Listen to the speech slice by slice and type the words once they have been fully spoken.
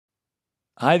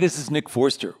Hi, this is Nick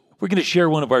Forster. We're going to share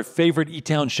one of our favorite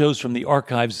eTown shows from the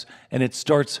archives, and it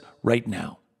starts right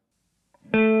now.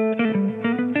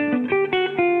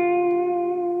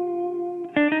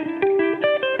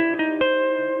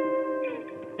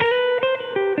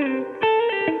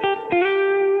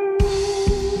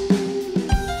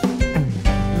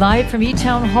 Live from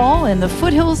eTown Hall in the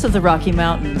foothills of the Rocky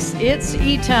Mountains, it's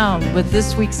eTown with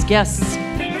this week's guests.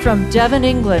 From Devon,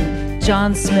 England,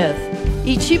 John Smith.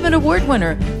 Achievement Award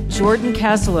winner, Jordan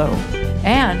Kassalow.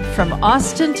 And from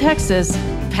Austin, Texas,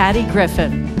 Patty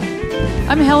Griffin.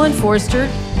 I'm Helen Forster.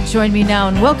 Join me now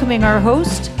in welcoming our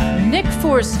host, Nick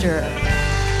Forster.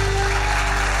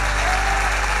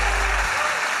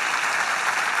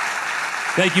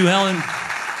 Thank you, Helen.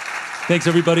 Thanks,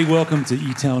 everybody. Welcome to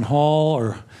eTown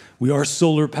Hall. We are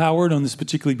solar powered on this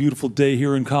particularly beautiful day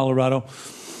here in Colorado.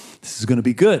 This is going to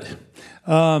be good.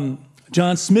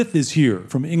 John Smith is here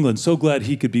from England. So glad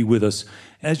he could be with us.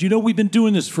 As you know, we've been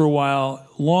doing this for a while,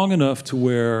 long enough to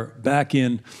where back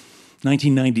in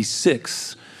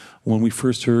 1996, when we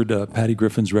first heard Patty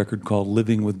Griffin's record called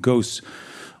Living with Ghosts,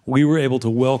 we were able to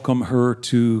welcome her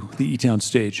to the eTown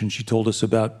stage. And she told us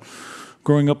about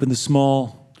growing up in the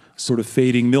small, sort of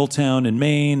fading mill town in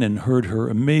Maine, and heard her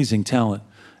amazing talent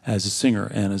as a singer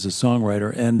and as a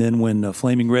songwriter. And then when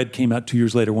Flaming Red came out 2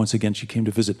 years later, once again, she came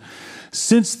to visit.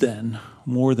 Since then,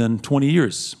 more than 20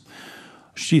 years,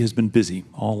 she has been busy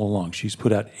all along. She's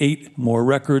put out 8 more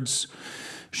records.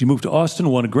 She moved to Austin,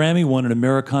 won a Grammy, won an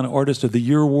Americana Artist of the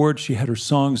Year award. She had her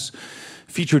songs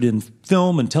featured in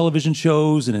film and television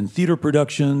shows and in theater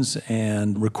productions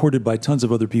and recorded by tons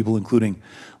of other people, including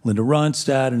Linda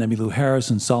Ronstadt and Emmylou Harris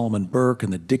and Solomon Burke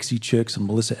and the Dixie Chicks and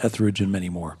Melissa Etheridge and many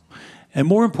more. And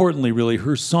more importantly, really,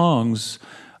 her songs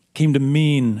came to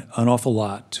mean an awful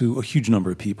lot to a huge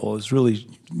number of people. It's really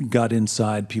got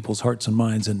inside people's hearts and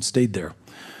minds and stayed there.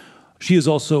 She is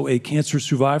also a cancer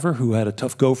survivor who had a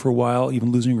tough go for a while,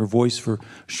 even losing her voice for a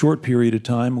short period of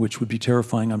time, which would be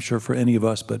terrifying, I'm sure, for any of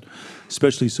us, but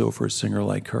especially so for a singer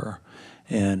like her.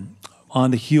 And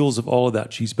on the heels of all of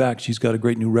that, she's back. She's got a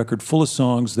great new record full of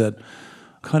songs that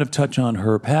kind of touch on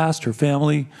her past, her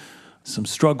family, some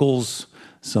struggles,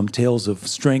 some tales of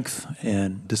strength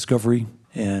and discovery,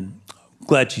 and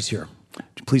glad she's here.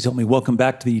 Please help me welcome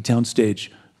back to the eTown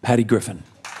stage, Patty Griffin.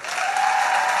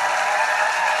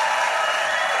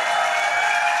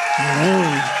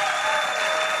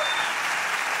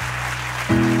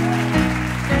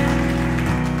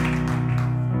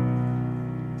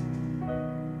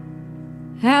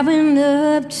 I've been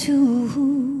up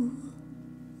to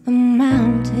the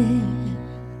mountain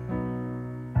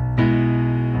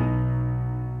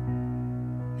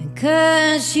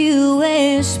because you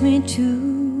asked me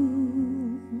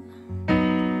to,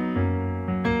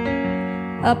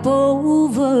 up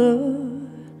over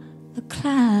the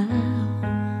clouds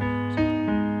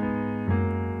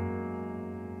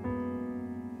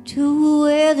to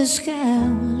where the sky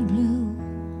was blue,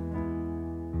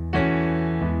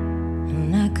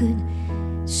 and I could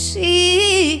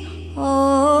see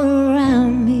all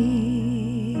around me.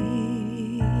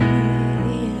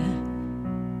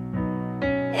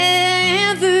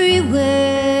 Everywhere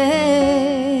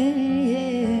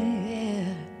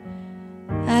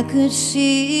I could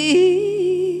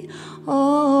see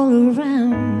all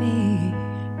around me.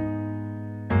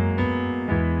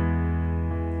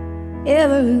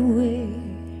 Everywhere.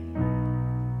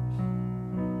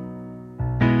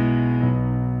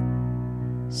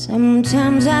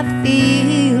 Sometimes I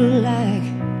feel like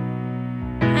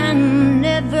I've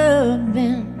never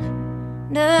been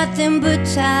nothing but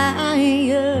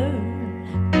tired,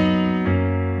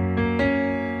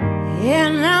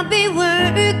 and I'll be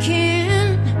working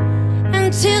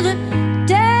until the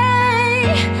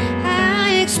day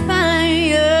I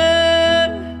expire.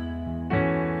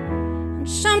 And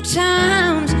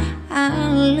sometimes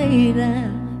I lay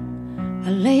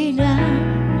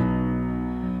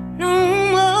down, no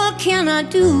more can I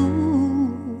do.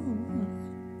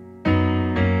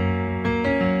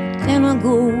 Then I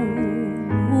go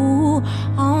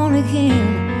on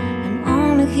again and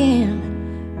on again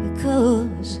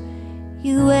because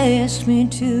you asked me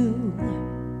to.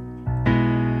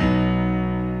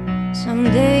 Some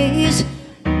days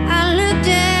I look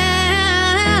down,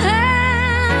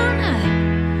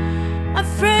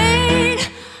 afraid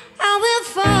I will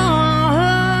fall,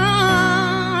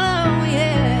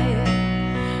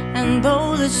 yeah. And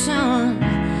though the sun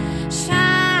shines,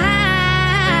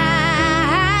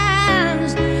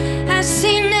 I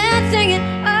see nothing at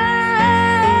all.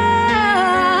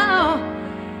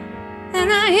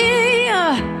 And I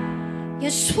hear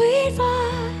your sweet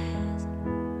voice,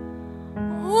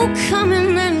 oh,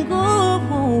 coming and go.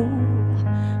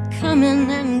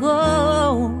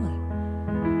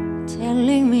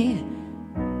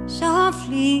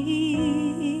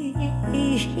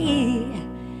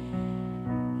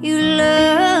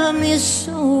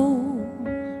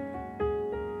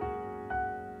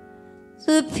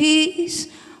 the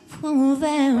peaceful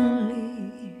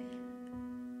valley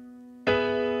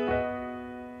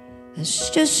that's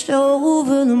just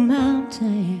over the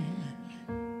mountain.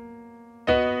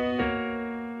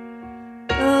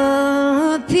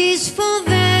 A peaceful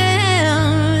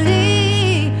valley,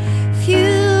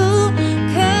 few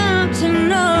come to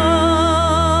know.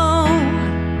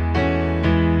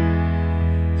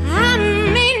 I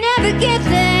may never get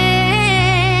there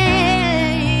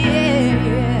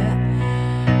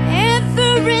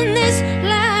ever in this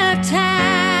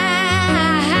lifetime,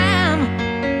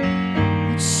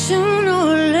 but sooner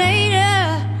or later,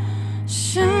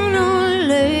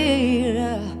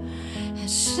 I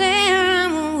say I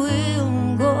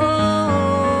will go.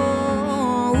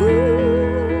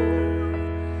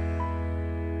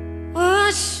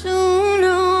 Or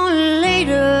sooner or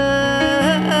later,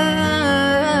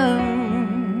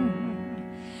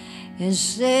 I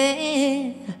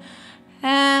say I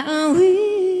will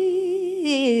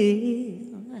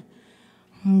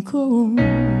go.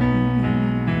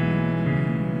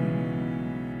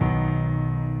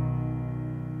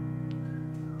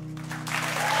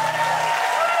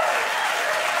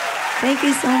 Thank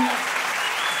you so much.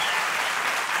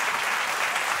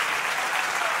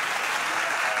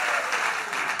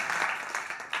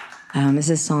 It's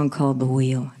a song called The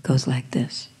Wheel. It goes like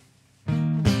this.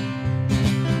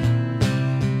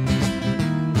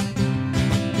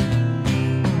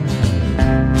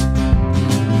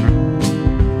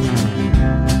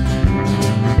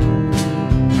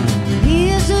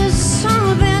 Here's a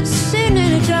song about sitting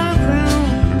in a dark room,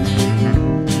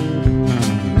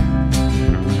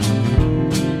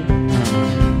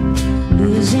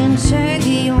 losing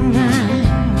turkey on mine.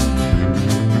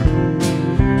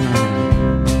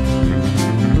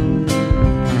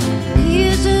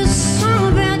 Here's a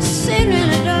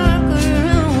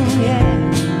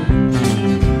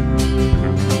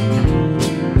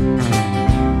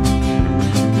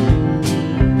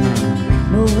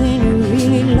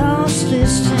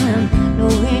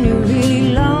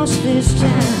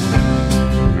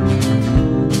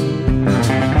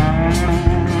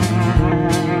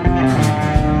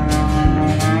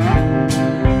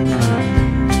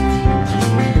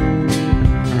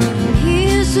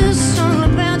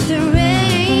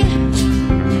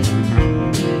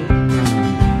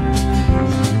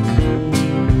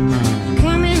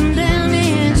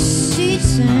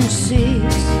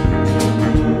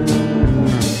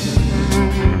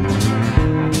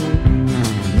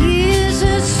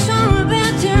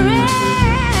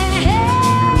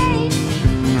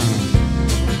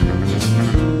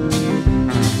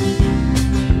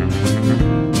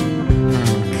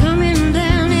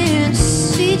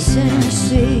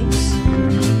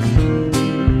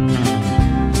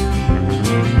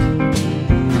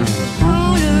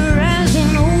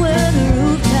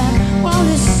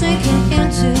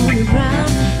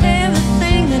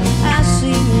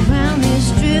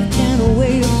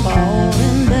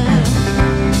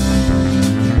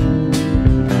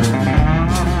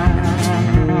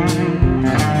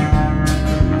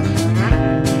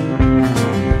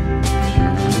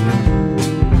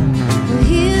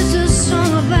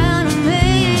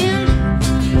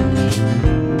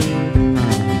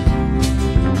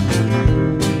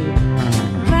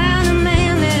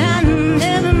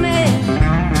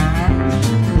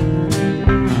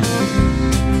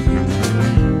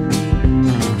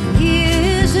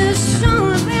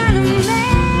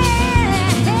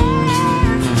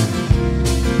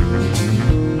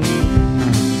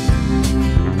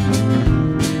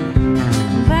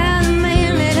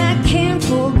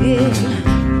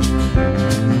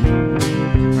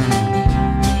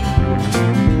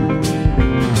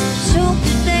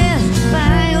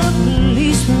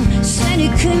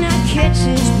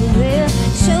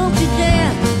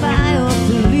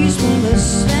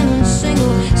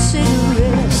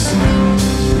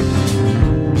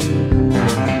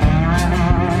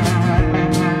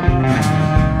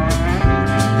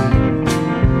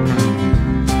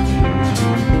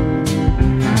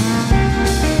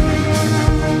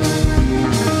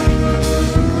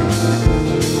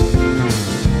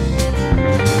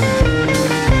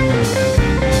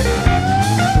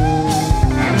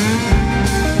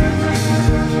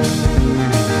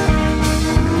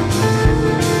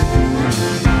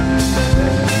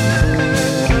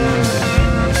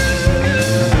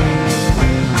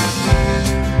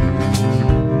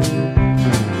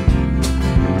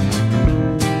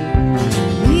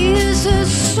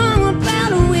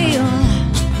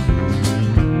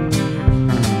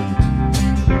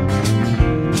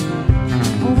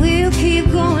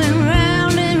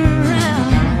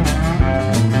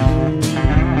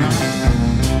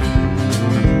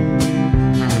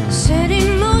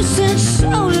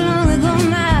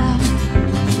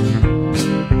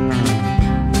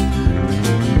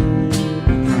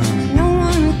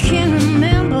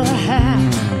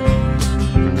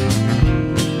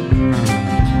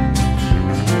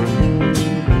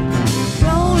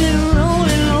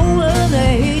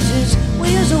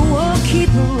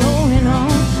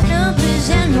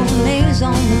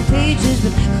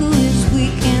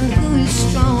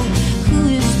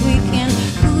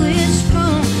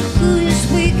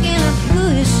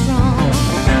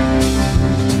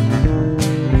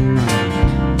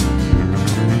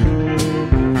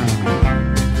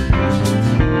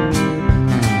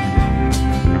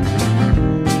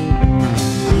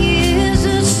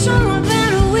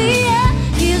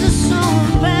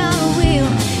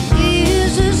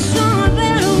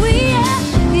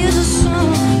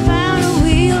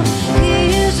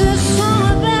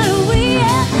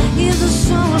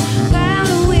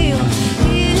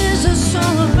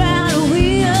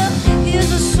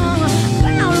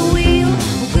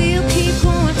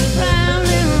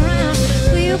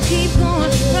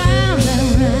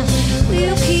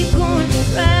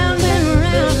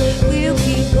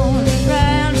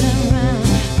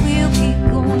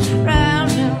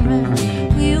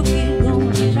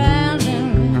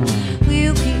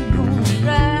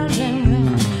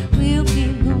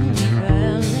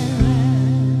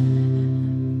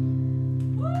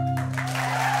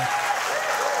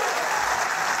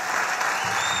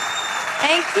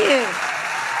you.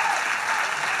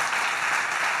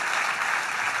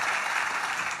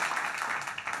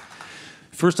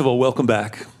 First of all, welcome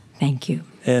back. Thank you.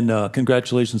 And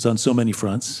congratulations on so many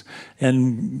fronts.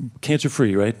 And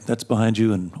cancer-free, right? That's behind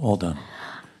you and all done.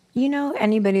 You know,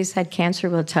 anybody who's had cancer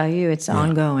will tell you it's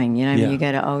ongoing. You know, I mean, you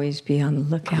got to always be on the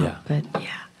lookout. Yeah. But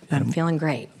I'm feeling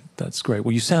great. That's great.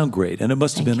 Well, you sound great. And it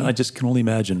must have been, I just can only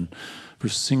imagine, for a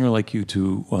singer like you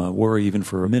to worry even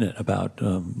for a minute about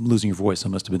losing your voice. That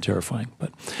must have been terrifying.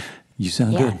 But you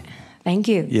sound good. Thank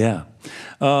you. Yeah.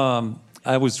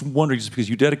 I was wondering, just because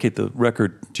you dedicate the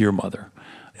record to your mother,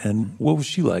 and what was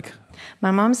she like?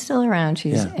 My mom's still around.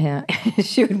 She's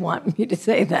she would want me to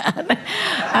say that.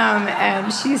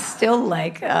 And she's still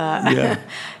like,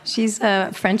 she's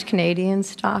a French-Canadian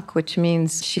stock, which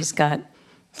means she's got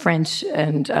French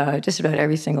and just about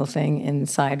every single thing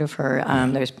inside of her.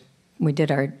 We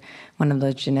did one of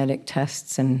those genetic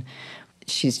tests, and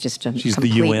she's just a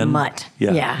complete mutt.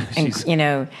 Yeah. And, you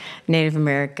know, Native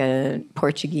America,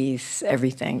 Portuguese,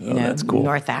 everything, you know, that's cool.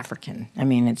 North African. I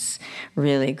mean, it's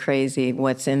really crazy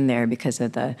what's in there because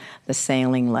of the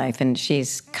sailing life. And she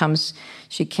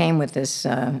came with this,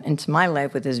 into my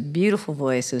life with this beautiful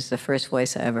voice. It was the first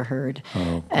voice I ever heard.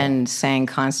 And sang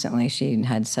constantly. She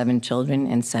had 7 children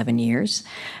in 7 years.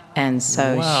 And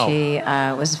so she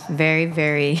was very,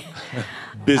 very...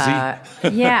 busy.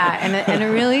 And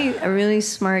a really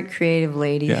smart, creative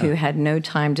lady who had no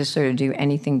time to sort of do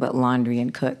anything but laundry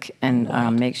and cook and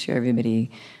make sure everybody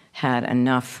had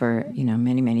enough for, you know,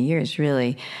 many, many years,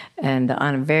 really. And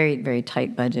on a very, very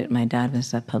tight budget. My dad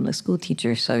was a public school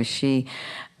teacher, so she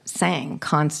sang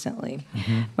constantly.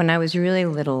 Mm-hmm. When I was really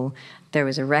little, there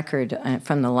was a record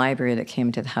from the library that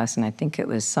came to the house, and I think it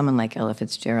was someone like Ella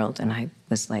Fitzgerald, and I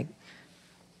was like,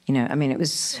 you know, I mean, it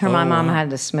was her. My mom had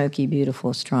the smoky,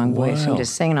 beautiful, strong voice and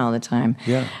just singing all the time.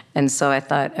 Yeah. And so I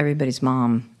thought everybody's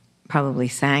mom probably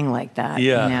sang like that.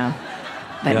 Yeah. You know,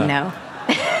 but no.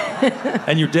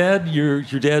 And your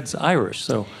dad's Irish,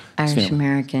 so Irish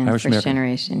American, first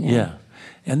generation. Yeah.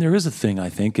 And there is a thing, I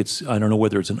think, I don't know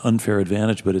whether it's an unfair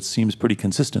advantage, but it seems pretty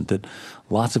consistent that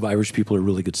lots of Irish people are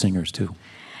really good singers too.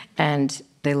 And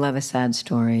they love a sad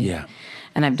story. Yeah.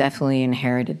 And I've definitely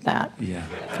inherited that. Yeah.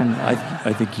 From them.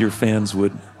 I think your fans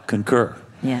would concur.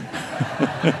 Yeah.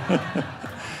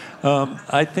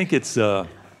 I think it's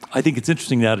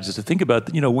interesting now to just to think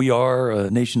about, you know, we are a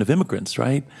nation of immigrants,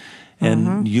 right?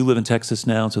 And you live in Texas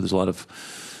now, so there's a lot of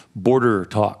border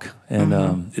talk.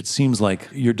 And it seems like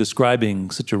you're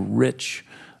describing such a rich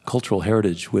cultural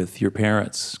heritage with your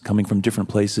parents coming from different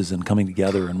places and coming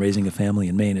together and raising a family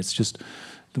in Maine. It's just,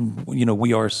 you know,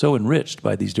 we are so enriched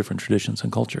by these different traditions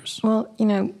and cultures. Well, you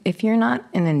know, if you're not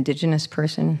an indigenous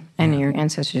person and your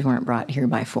ancestors weren't brought here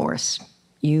by force,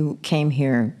 you came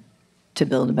here to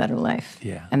build a better life.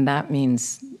 Yeah. And that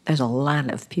means there's a lot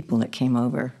of people that came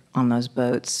over on those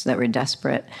boats that were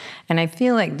desperate. And I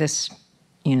feel like this,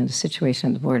 you know, the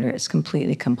situation at the border is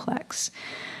completely complex.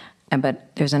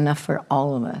 But there's enough for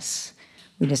all of us.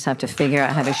 We just have to figure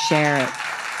out how to share it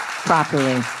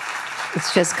properly.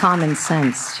 It's just common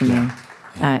sense to me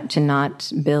to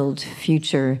not build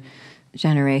future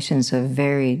generations of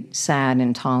very sad,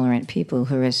 intolerant people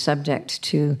who are subject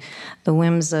to the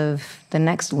whims of the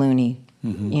next loony,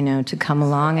 you know, to come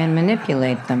along and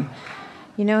manipulate them.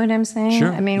 You know what I'm saying?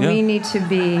 Sure. I mean, we need to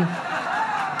be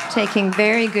taking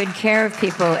very good care of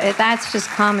people. That's just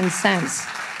common sense.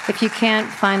 If you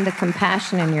can't find the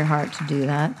compassion in your heart to do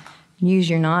that, use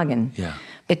your noggin. Yeah.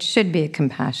 It should be a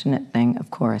compassionate thing,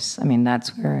 of course. I mean,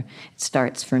 that's where it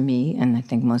starts for me, and I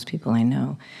think most people I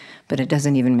know. But it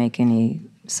doesn't even make any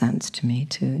sense to me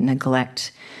to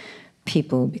neglect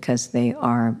people because they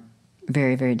are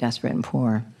very, very desperate and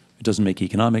poor. It doesn't make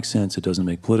economic sense. It doesn't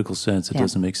make political sense. It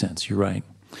doesn't make sense. You're right.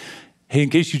 Hey, in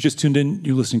case you just tuned in,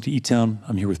 you're listening to eTown.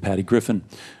 I'm here with Patty Griffin.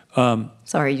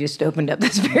 Sorry, you just opened up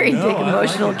this very big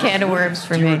emotional can of worms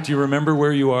for me. Do you remember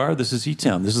where you are? This is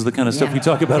eTown. This is the kind of stuff we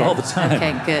talk about all the time.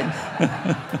 Okay, good.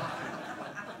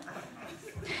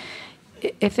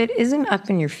 If it isn't up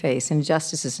in your face, and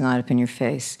justice is not up in your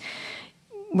face,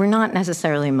 we're not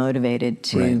necessarily motivated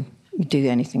to do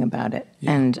anything about it.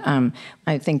 Yeah. And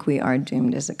I think we are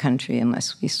doomed as a country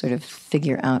unless we sort of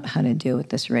figure out how to deal with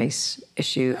this race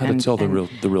issue. How to tell the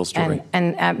real story.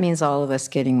 And that means all of us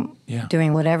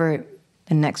doing whatever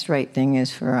the next right thing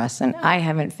is for us. And I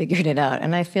haven't figured it out.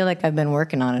 And I feel like I've been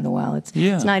working on it a while. It's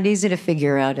not easy to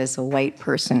figure out as a white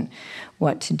person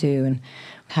what to do and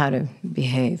how to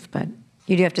behave. But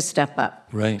you do have to step up.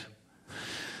 Right.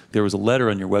 There was a letter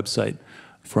on your website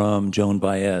from Joan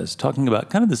Baez talking about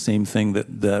kind of the same thing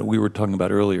that we were talking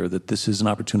about earlier, that this is an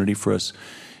opportunity for us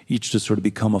each to sort of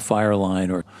become a fire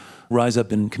line or rise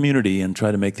up in community and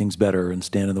try to make things better and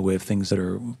stand in the way of things that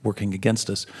are working against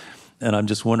us. And I'm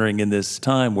just wondering, in this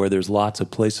time where there's lots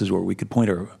of places where we could point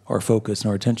our focus and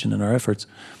our attention and our efforts,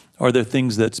 are there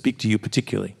things that speak to you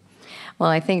particularly? Well,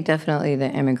 I think definitely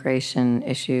the immigration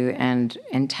issue, and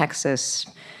in Texas,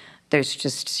 there's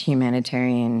just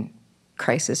humanitarian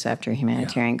crisis after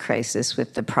humanitarian crisis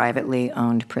with the privately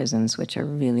owned prisons, which are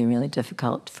really, really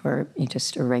difficult for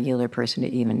just a regular person to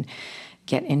even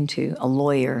get into. A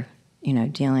lawyer,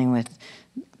 dealing with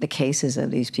the cases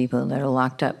of these people that are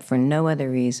locked up for no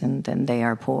other reason than they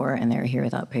are poor and they're here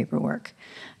without paperwork.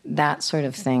 That sort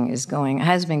of thing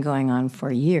has been going on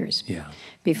for years. Yeah.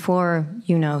 Before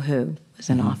who was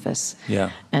in office.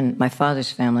 Yeah. And my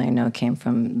father's family, I know, came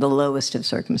from the lowest of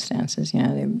circumstances. They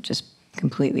were just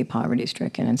completely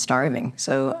poverty-stricken and starving.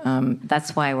 So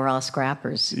that's why we're all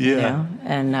scrappers. Yeah.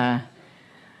 And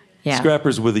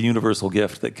Scrappers with a universal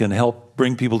gift that can help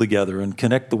bring people together and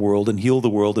connect the world and heal the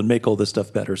world and make all this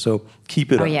stuff better. So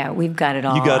keep it up. Oh, yeah, we've got it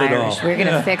all, You got it Irish. all. We're going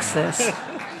to fix this.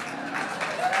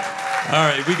 All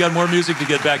right, we got more music to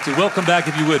get back to. Welcome back,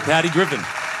 if you would, Patty Griffin.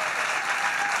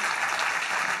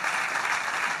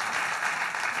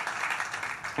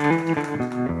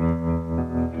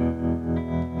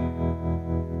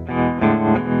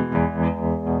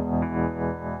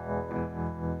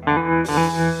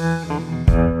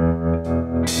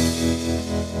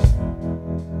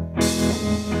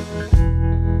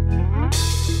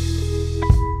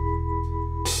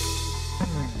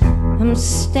 I'm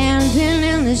standing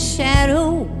in the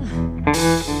shadow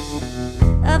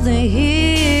of the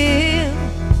hill.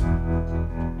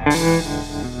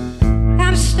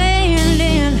 I'm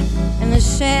standing in the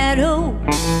shadow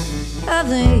of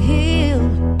the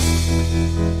hill.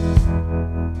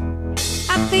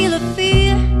 I feel a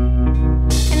fear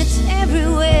and it's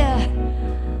everywhere.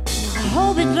 I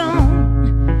hope it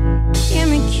don't get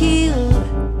me killed.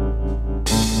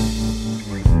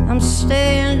 I'm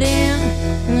standing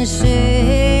in the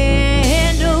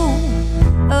shadow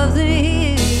of the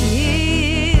hill,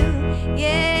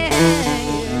 yeah.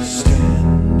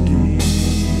 Standing.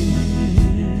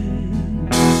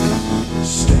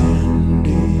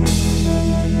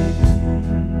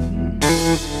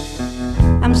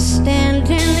 I'm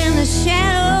standing in the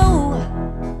shadow,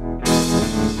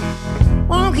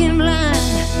 walking blind.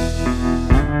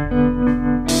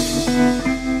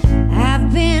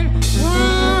 I've been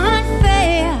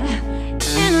unfair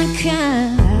and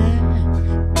unkind.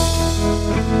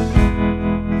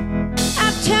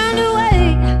 I've turned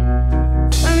away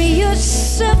from your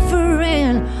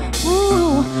suffering,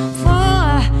 ooh,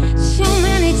 for so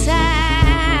many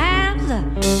times.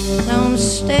 Now I'm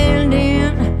standing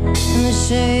in the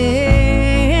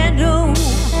shadow,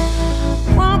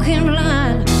 walking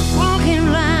blind, walking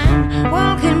blind,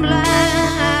 walking blind.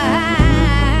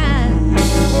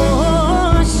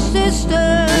 Oh, sisters,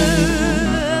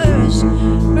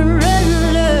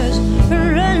 runners,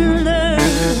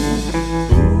 runners,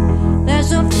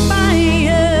 there's a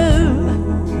fire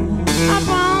up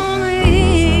on the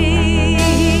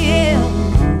hill,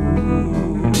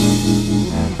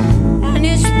 and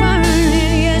it's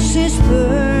burning, yes, it's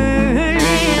burning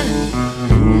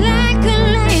like a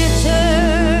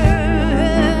lantern,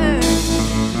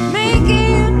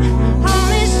 making all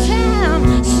this time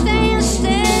stand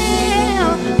still.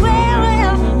 Well,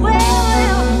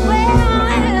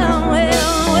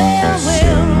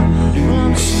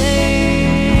 I'm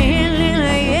standing,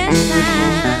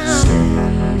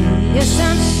 yes,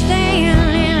 I'm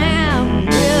standing out.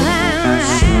 Well,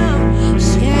 I'm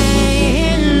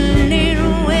standing,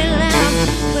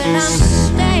 I'm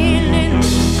standing,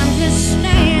 I'm just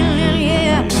standing,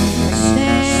 yeah,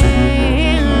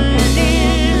 standing,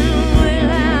 well,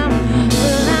 I'm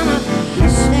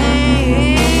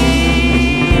standing.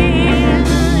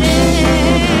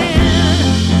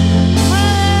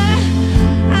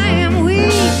 I am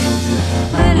weak,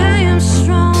 but I am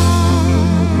strong.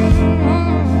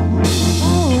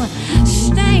 Oh,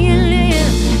 staying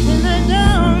in the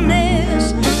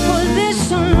darkness for this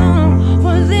so long,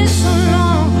 for this so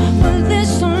long, for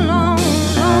this so long,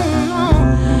 long,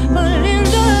 long. But in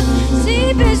the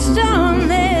deepest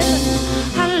darkness,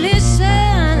 I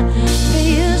listen to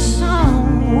your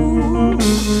song.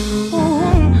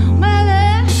 Oh,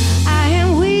 mother, I am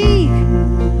weak,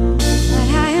 but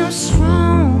I am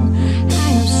strong.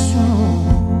 I am strong.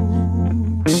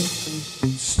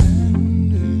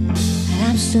 And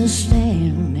I'm still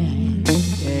standing.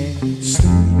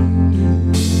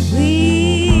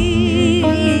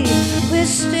 We're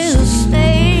still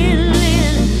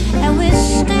standing, and we're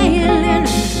standing.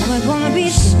 We're gonna be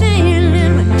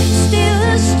standing,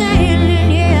 still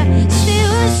standing, yeah.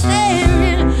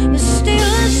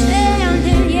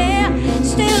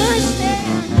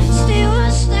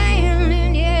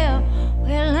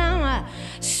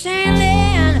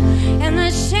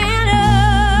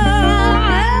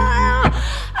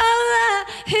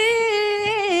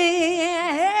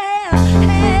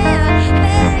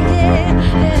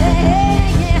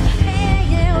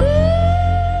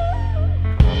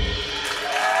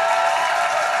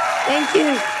 Thank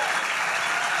you.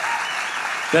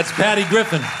 That's Patty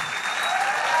Griffin,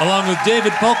 along with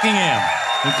David Polkingham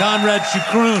and Conrad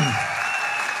Shukroon,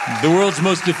 the world's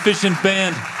most efficient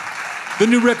band. The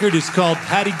new record is called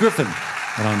Patty Griffin,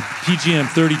 and on PGM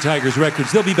 30 Tigers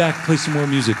Records. They'll be back to play some more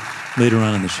music later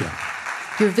on in the show.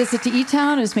 Your visit to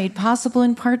eTown is made possible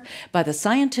in part by the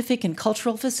Scientific and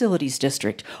Cultural Facilities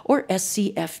District, or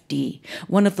SCFD,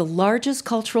 one of the largest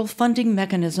cultural funding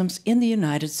mechanisms in the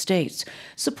United States,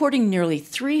 supporting nearly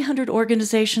 300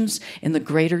 organizations in the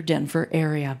greater Denver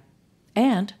area.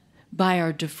 And by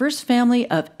our diverse family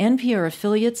of NPR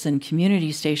affiliates and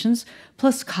community stations,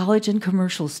 plus college and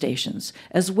commercial stations,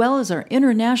 as well as our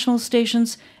international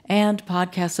stations and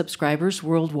podcast subscribers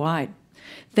worldwide.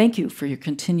 Thank you for your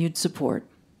continued support.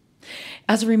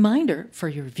 As a reminder, for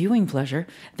your viewing pleasure,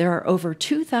 there are over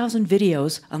 2,000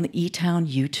 videos on the eTown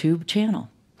YouTube channel,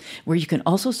 where you can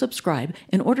also subscribe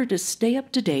in order to stay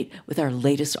up to date with our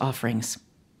latest offerings.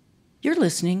 You're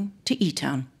listening to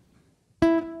eTown.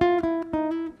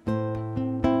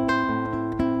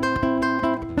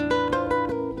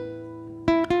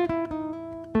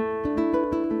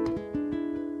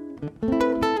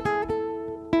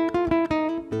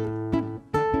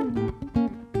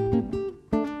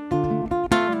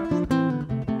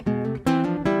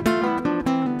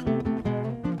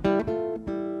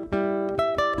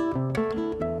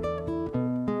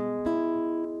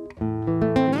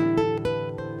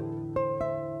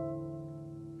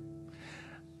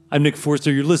 I'm Nick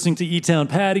Forster. You're listening to eTown.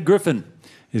 Patty Griffin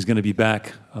is going to be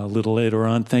back a little later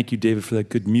on. Thank you, David, for that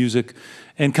good music.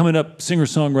 And coming up,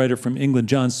 singer-songwriter from England,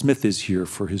 John Smith, is here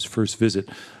for his first visit.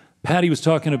 Patty was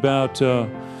talking about,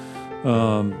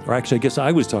 or actually, I guess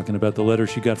I was talking about the letter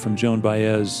she got from Joan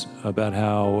Baez about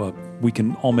how we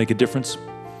can all make a difference.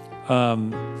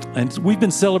 And we've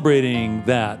been celebrating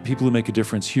that, people who make a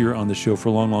difference here on the show for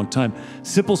a long, long time.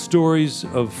 Simple stories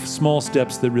of small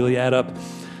steps that really add up.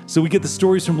 So we get the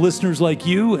stories from listeners like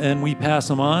you, and we pass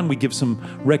them on. We give some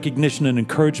recognition and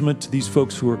encouragement to these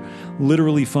folks who are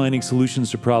literally finding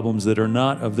solutions to problems that are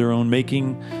not of their own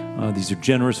making. These are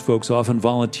generous folks, often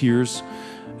volunteers.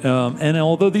 And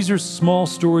although these are small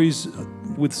stories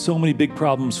with so many big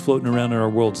problems floating around in our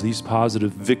worlds, these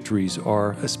positive victories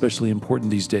are especially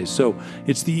important these days. So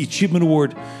it's the Achievement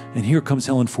Award, and here comes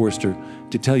Helen Forster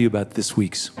to tell you about this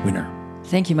week's winner.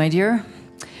 Thank you, my dear.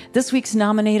 This week's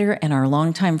nominator and our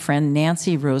longtime friend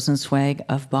Nancy Rosenzweig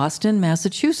of Boston,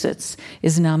 Massachusetts,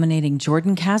 is nominating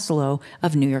Jordan Kassalow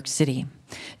of New York City.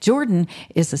 Jordan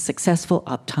is a successful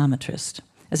optometrist.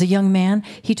 As a young man,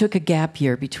 he took a gap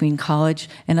year between college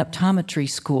and optometry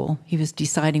school. He was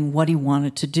deciding what he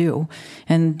wanted to do.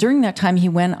 And during that time, he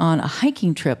went on a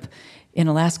hiking trip in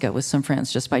Alaska with some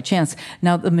friends just by chance.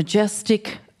 Now, the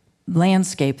majestic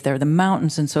landscape there, the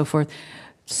mountains and so forth,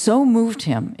 so moved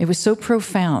him, it was so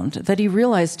profound, that he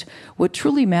realized what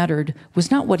truly mattered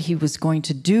was not what he was going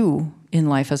to do in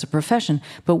life as a profession,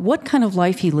 but what kind of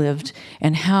life he lived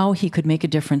and how he could make a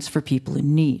difference for people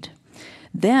in need.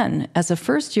 Then, as a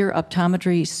first-year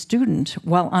optometry student,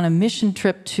 while on a mission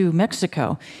trip to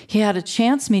Mexico, he had a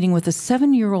chance meeting with a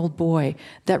 7-year-old boy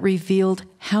that revealed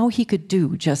how he could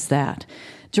do just that.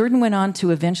 Jordan went on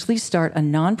to eventually start a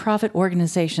nonprofit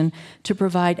organization to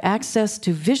provide access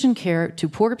to vision care to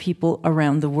poor people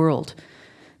around the world.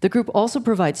 The group also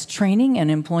provides training and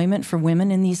employment for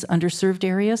women in these underserved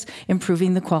areas,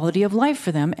 improving the quality of life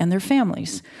for them and their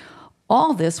families.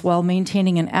 All this while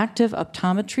maintaining an active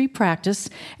optometry practice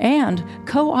and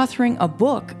co-authoring a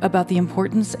book about the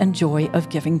importance and joy of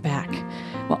giving back.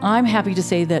 Well, I'm happy to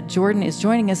say that Jordan is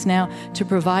joining us now to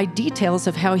provide details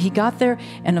of how he got there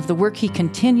and of the work he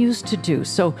continues to do.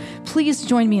 So please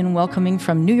join me in welcoming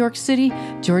from New York City,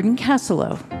 Jordan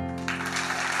Kassalow.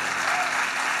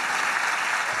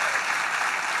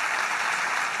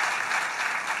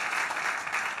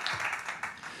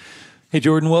 Hey,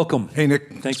 Jordan, welcome. Hey, Nick.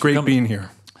 Thanks it's for great coming. being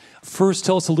here. First,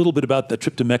 tell us a little bit about that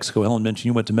trip to Mexico. Helen mentioned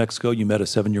you went to Mexico. You met a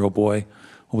 7-year-old boy.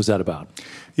 What was that about?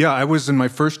 Yeah, I was in my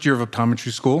first year of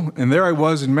optometry school, and there I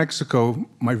was in Mexico,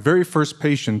 my very first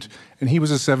patient, and he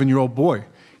was a 7-year-old boy.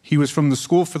 He was from the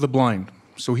School for the Blind,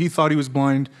 so he thought he was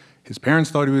blind, his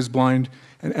parents thought he was blind,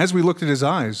 and as we looked at his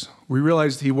eyes, we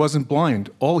realized he wasn't blind.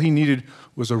 All he needed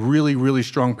was a really, really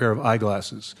strong pair of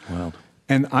eyeglasses. Wow.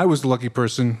 And I was the lucky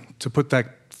person to put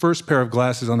that first pair of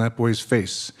glasses on that boy's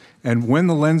face. And when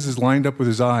the lenses lined up with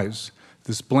his eyes,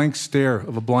 this blank stare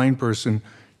of a blind person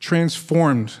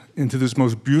transformed into this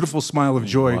most beautiful smile of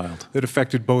joy Wild. that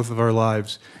affected both of our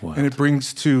lives. Wild. And it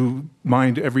brings to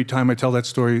mind every time I tell that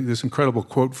story this incredible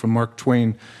quote from Mark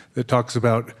Twain that talks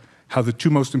about how the two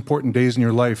most important days in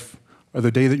your life are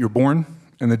the day that you're born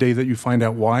and the day that you find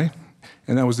out why.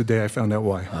 And that was the day I found out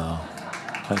why. Oh,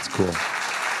 that's cool.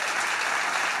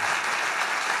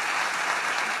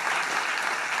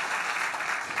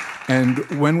 And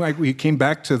when we came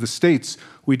back to the States,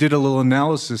 we did a little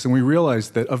analysis, and we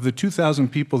realized that of the 2,000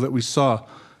 people that we saw,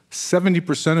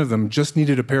 70% of them just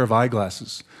needed a pair of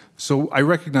eyeglasses. So I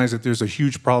recognize that there's a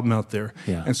huge problem out there.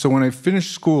 Yeah. And so when I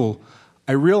finished school,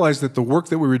 I realized that the work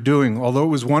that we were doing, although it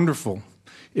was wonderful,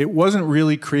 it wasn't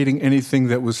really creating anything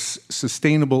that was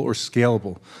sustainable or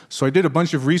scalable. So I did a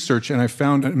bunch of research, and I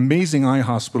found an amazing eye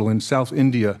hospital in South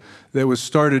India that was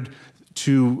started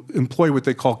to employ what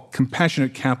they call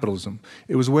compassionate capitalism.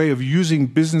 It was a way of using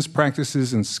business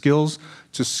practices and skills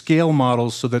to scale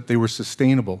models so that they were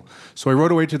sustainable. So I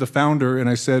wrote away to the founder and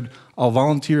I said, I'll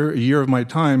volunteer a year of my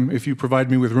time if you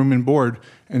provide me with room and board.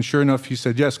 And sure enough, he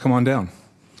said, yes, come on down.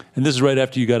 And this is right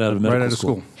after you got out of medical Right out of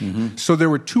school. Mm-hmm. So there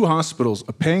were two hospitals,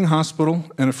 a paying hospital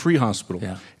and a free hospital.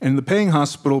 Yeah. And the paying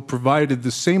hospital provided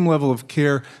the same level of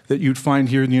care that you'd find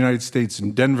here in the United States,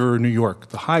 in Denver or New York,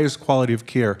 the highest quality of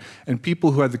care. And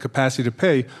people who had the capacity to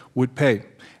pay would pay.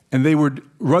 And they would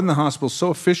run the hospital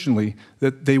so efficiently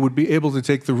that they would be able to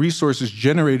take the resources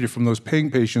generated from those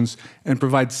paying patients and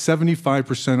provide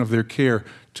 75% of their care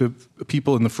to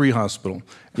people in the free hospital.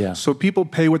 Yeah. So people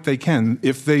pay what they can.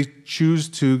 If they choose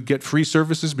to get free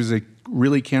services because they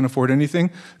really can't afford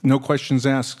anything, no questions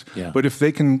asked. Yeah. But if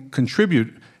they can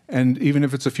contribute, and even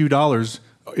if it's a few dollars,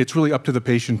 it's really up to the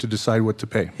patient to decide what to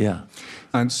pay. Yeah.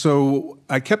 And so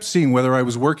I kept seeing, whether I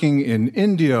was working in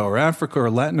India or Africa or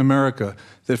Latin America,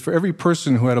 that for every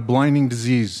person who had a blinding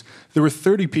disease, there were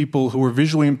 30 people who were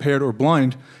visually impaired or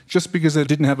blind just because they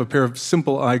didn't have a pair of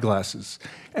simple eyeglasses.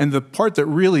 And the part that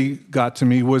really got to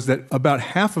me was that about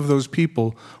half of those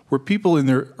people were people in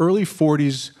their early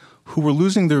 40s who were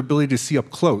losing their ability to see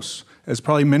up close. As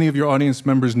probably many of your audience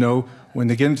members know, when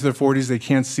they get into their 40s, they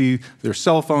can't see their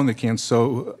cell phone, they can't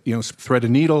thread a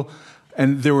needle.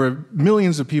 And there were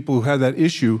millions of people who had that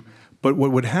issue. But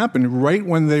what would happen right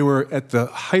when they were at the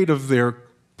height of their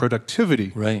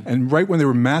productivity, right, and right when they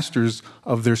were masters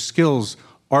of their skills,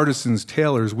 artisans,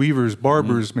 tailors, weavers,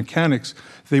 barbers, mechanics,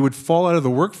 they would fall out of the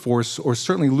workforce or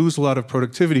certainly lose a lot of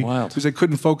productivity because they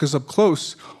couldn't focus up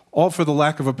close, all for the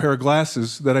lack of a pair of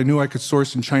glasses that I knew I could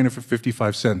source in China for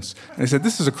 55 cents. And I said,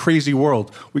 this is a crazy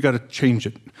world. We got to change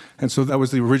it. And so that was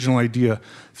the original idea.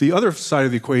 The other side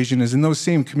of the equation is in those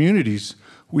same communities,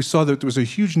 we saw that there was a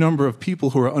huge number of people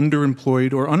who are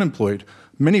underemployed or unemployed,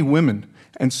 many women.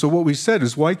 And so what we said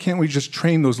is, why can't we just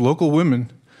train those local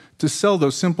women to sell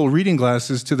those simple reading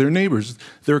glasses to their neighbors?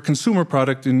 They're a consumer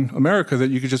product in America that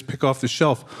you could just pick off the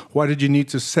shelf. Why did you need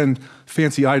to send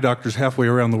fancy eye doctors halfway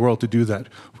around the world to do that?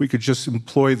 We could just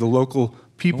employ the local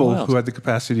people who had the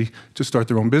capacity to start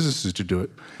their own businesses to do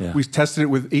it. Yeah. We tested it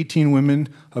with 18 women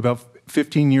about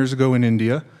 15 years ago in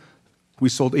India. We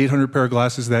sold 800 pair of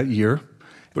glasses that year.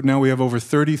 But now we have over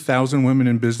 30,000 women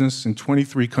in business in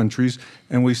 23 countries,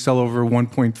 and we sell over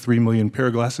 1.3 million pair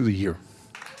of glasses a year.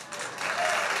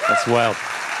 That's wild.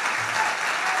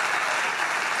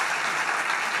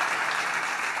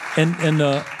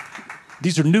 And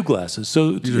these are new glasses.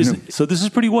 So this is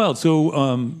pretty wild.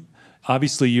 So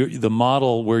obviously the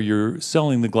model where you're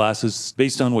selling the glasses,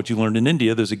 based on what you learned in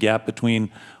India, there's a gap between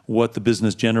what the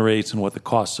business generates and what the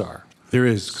costs are. There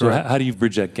is, correct. So how do you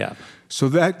bridge that gap? So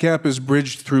that gap is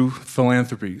bridged through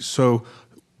philanthropy. So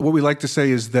what we like to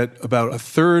say is that about a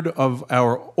third of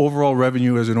our overall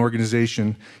revenue as an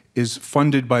organization is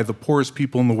funded by the poorest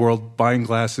people in the world buying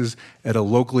glasses at a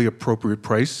locally appropriate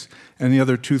price, and the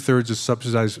other 2/3 is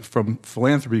subsidized from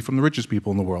philanthropy from the richest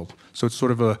people in the world. So it's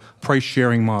sort of a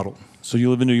price-sharing model. So you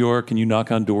live in New York and you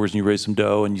knock on doors and you raise some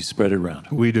dough and you spread it around.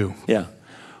 We do. Yeah.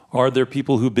 Are there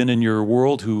people who've been in your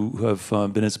world who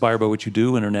have been inspired by what you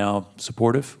do and are now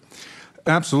supportive?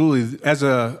 Absolutely. As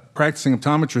a practicing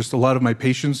optometrist, a lot of my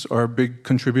patients are big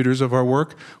contributors of our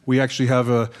work. We actually have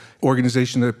an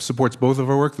organization that supports both of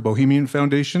our work, the Bohemian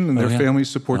Foundation, and their family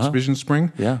supports Vision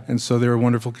Spring. Yeah. And so they're a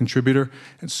wonderful contributor.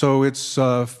 And so it's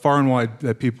far and wide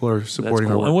that people are supporting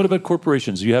our work. And what about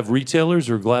corporations? Do you have retailers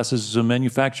or glasses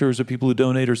manufacturers or people who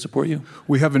donate or support you?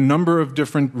 We have a number of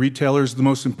different retailers, the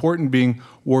most important being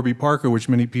Warby Parker, which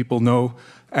many people know.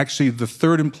 Actually, the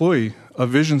third employee of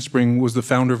Vision Spring was the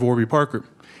founder of Warby Parker.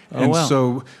 And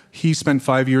so he spent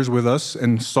 5 years with us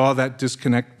and saw that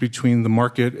disconnect between the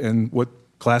market and what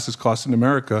glasses cost in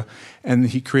America. And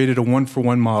he created a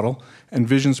one-for-one model. And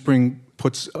Vision Spring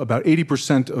puts about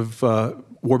 80% of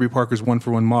Warby Parker's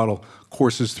one-for-one model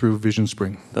courses through Vision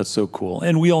Spring. That's so cool.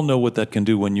 And we all know what that can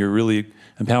do when you're really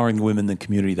empowering the women in the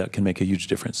community. That can make a huge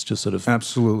difference, just sort of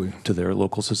absolutely to their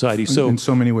local society. So in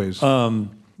so many ways.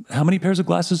 How many pairs of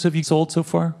glasses have you sold so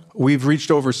far? We've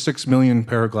reached over 6 million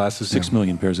pair of glasses. 6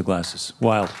 million pairs of glasses.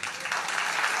 Wild.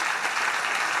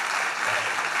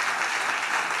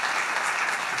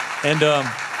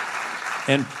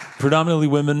 And predominantly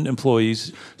women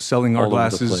employees selling our all over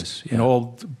the glasses place. in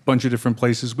all bunch of different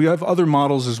places. We have other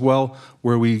models as well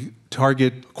where we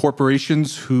target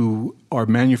corporations who are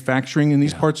manufacturing in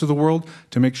these parts of the world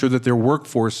to make sure that their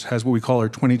workforce has what we call our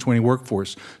 2020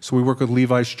 workforce. So we work with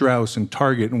Levi Strauss and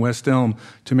Target and West Elm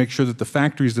to make sure that the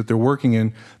factories that they're working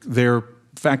in, their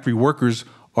factory workers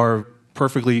are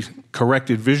perfectly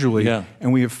corrected visually. Yeah.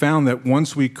 And we have found that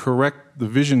once we correct the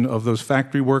vision of those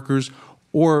factory workers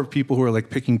or people who are like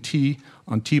picking tea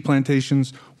on tea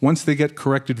plantations, once they get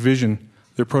corrected vision,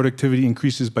 their productivity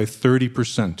increases by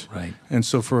 30%. Right. And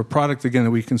so for a product, again,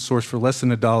 that we can source for less than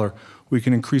 $1, we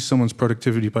can increase someone's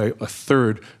productivity by a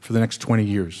third for the next 20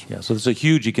 years. Yeah, so there's a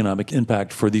huge economic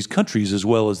impact for these countries as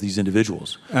well as these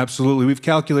individuals. Absolutely. We've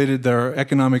calculated that our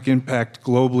economic impact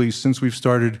globally since we've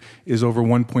started is over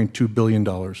 $1.2 billion.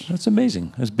 That's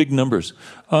amazing. That's big numbers.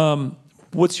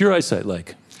 What's your eyesight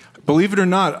like? Believe it or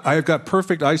not, I've got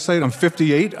perfect eyesight. I'm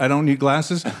 58. I don't need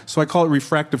glasses. So I call it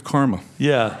refractive karma.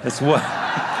 Yeah, that's what.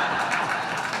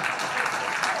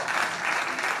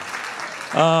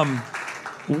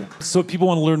 So if people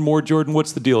want to learn more, Jordan,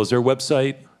 what's the deal? Is there a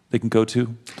website they can go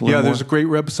to learn Yeah, there's more? a great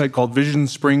website called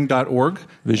visionspring.org.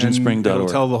 Visionspring.org. And it'll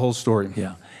tell the whole story.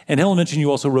 Yeah. And Helen mentioned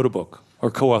you also wrote a book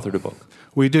or co-authored a book.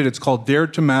 We did. It's called Dare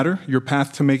to Matter, Your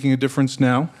Path to Making a Difference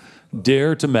Now.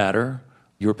 Dare to Matter,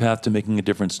 Your Path to Making a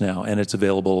Difference Now. And it's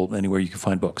available anywhere you can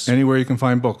find books. Anywhere you can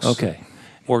find books. Okay.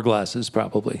 Or glasses,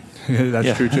 probably.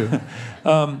 That's true, too.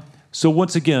 So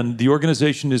once again, the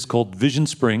organization is called Vision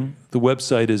Spring. The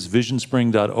website is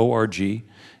visionspring.org.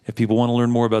 If people want to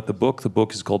learn more about the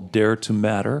book is called Dare to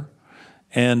Matter.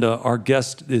 And our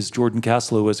guest is Jordan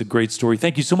Kassalow, who has a great story.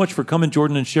 Thank you so much for coming,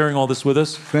 Jordan, and sharing all this with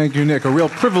us. Thank you, Nick. A real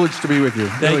privilege to be with you.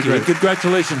 Thank you. And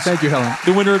congratulations. Thank you, Helen.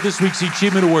 The winner of this week's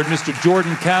Achievement Award, Mr.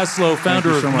 Jordan Kassalow,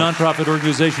 founder so of a much. nonprofit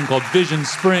organization called Vision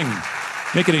Spring,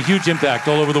 making a huge impact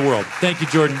all over the world. Thank you,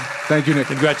 Jordan. Thank you, Nick.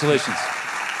 Congratulations.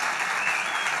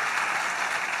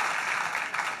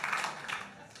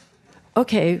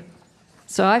 Okay,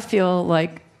 so I feel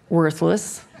like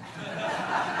worthless.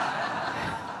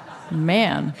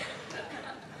 Man.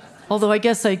 Although I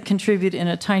guess I contribute in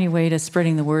a tiny way to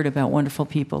spreading the word about wonderful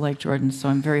people like Jordan, so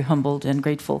I'm very humbled and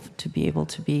grateful to be able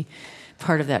to be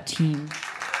part of that team.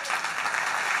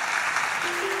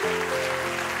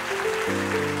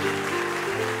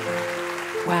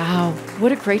 Wow,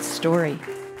 what a great story.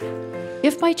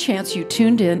 If by chance you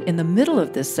tuned in the middle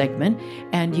of this segment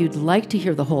and you'd like to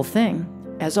hear the whole thing,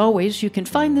 as always, you can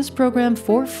find this program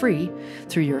for free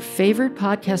through your favorite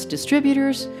podcast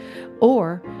distributors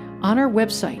or on our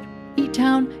website,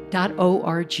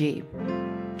 eTown.org.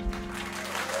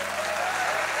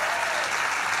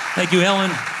 Thank you,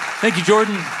 Helen. Thank you,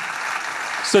 Jordan.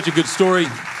 Such a good story.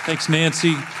 Thanks,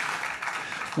 Nancy.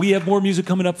 We have more music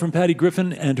coming up from Patty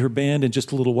Griffin and her band in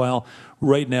just a little while.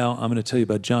 Right now, I'm going to tell you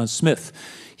about John Smith.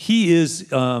 He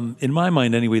is, in my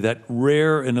mind anyway, that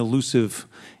rare and elusive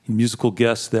musical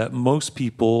guest that most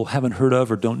people haven't heard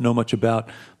of or don't know much about.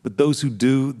 But those who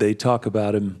do, they talk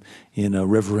about him in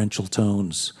reverential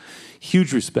tones.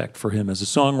 Huge respect for him as a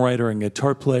songwriter and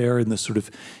guitar player in the sort of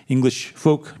English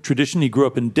folk tradition. He grew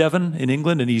up in Devon in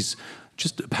England, and he's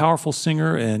just a powerful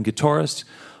singer and guitarist.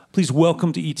 Please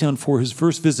welcome to eTown for his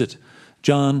first visit,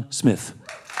 John Smith.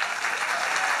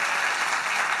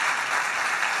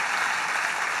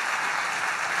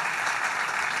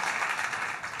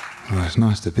 Well, it's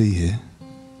nice to be here.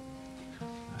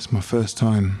 It's my first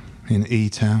time in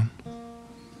eTown,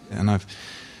 and I've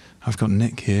got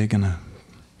Nick here gonna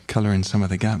colour in some of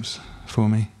the gaps for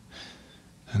me.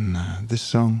 And this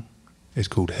song is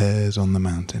called Hares on the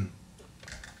Mountain.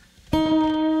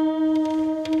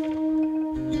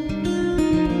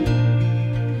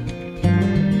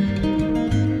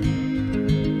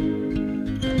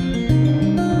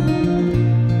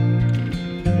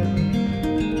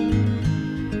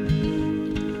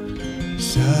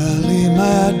 Sally,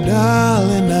 my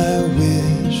darling, I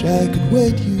wish I could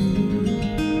wed you.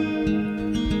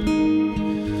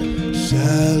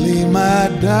 Sally, my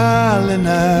darling,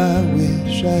 I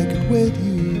wish I could wed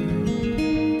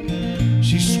you.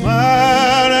 She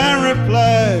smiled and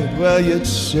replied, well, you'd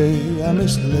say I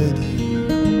misled you.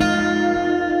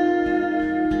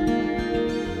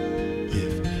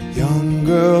 If young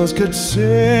girls could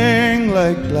sing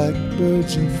like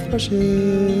blackbirds and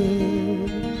thrushes,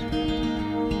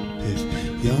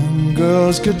 young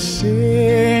girls could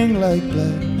sing like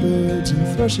blackbirds and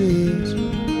thrushes,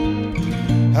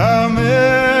 How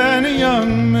many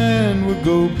young men would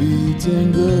go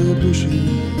beating the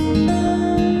bushes?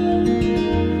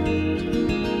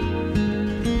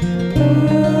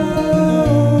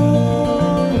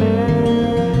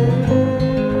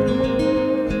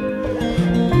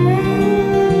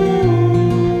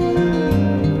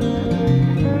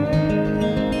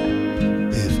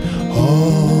 If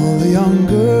all the young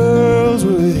girls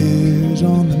were hares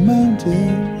on the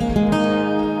mountain,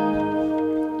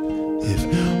 if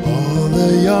all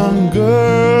the young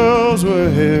girls were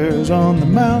hares on the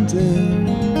mountain,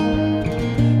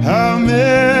 how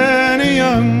many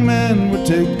young men would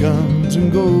take guns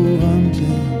and go hunting?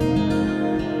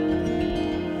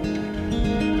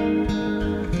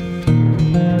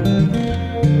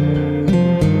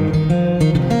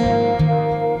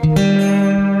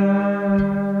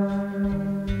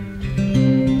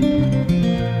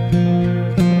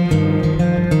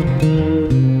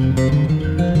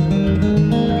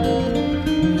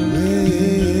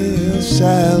 Well,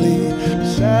 Sally,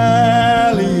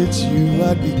 Sally, it's you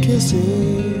I'd be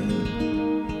kissing.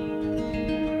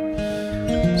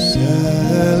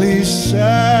 Sally,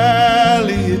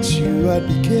 Sally, it's you I'd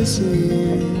be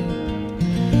kissing.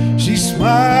 She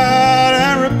smiled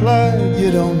and replied,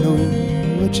 you don't know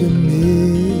what you're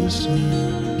missing.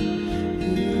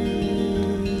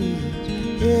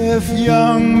 If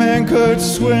young men could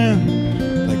swim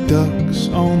like ducks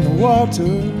on the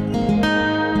water,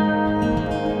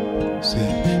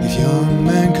 said if young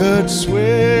men could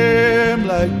swim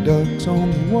like ducks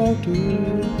on the water,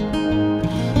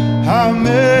 how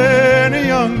many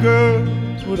young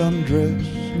girls would undress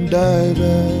and dive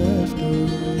after?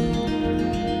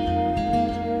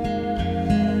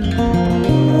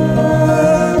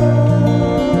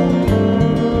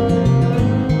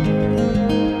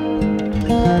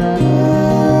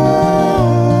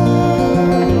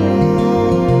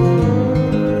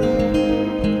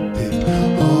 If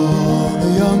all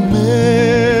the young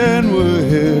men were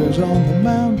hares on the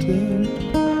mountain,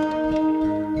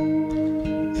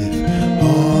 if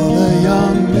all the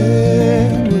young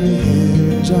men were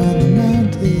hares on the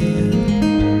mountain,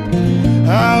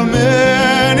 how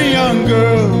many young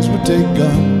girls would take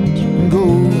guns and go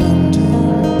hunting?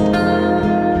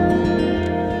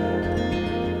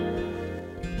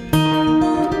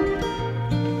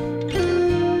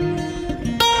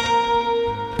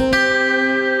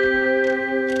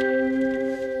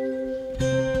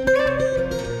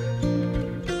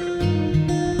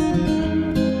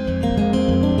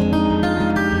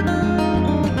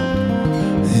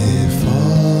 If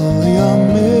all the young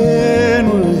men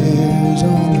were hares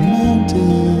on the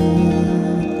mountain,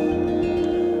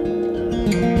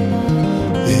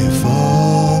 if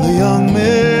all the young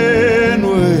men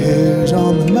were hares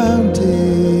on the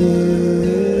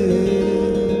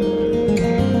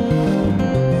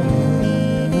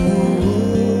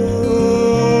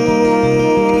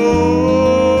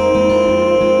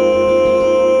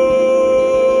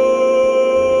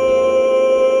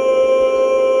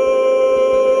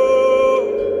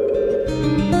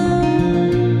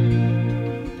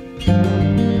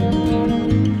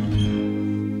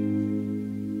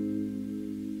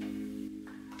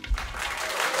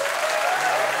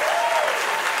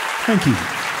Thank you.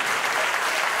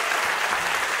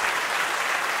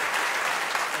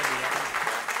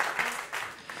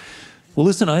 Well,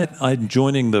 listen, I'm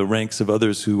joining the ranks of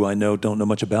others who I know don't know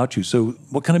much about you. So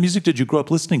what kind of music did you grow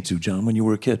up listening to, John, when you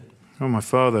were a kid? Well, my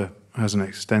father has an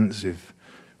extensive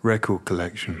record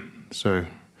collection, so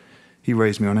he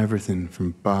raised me on everything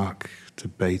from Bach to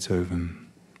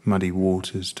Beethoven, Muddy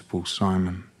Waters to Paul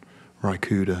Simon,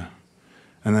 Rykuda,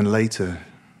 and then later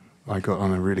I got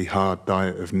on a really hard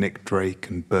diet of Nick Drake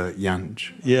and Burt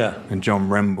Jansch and John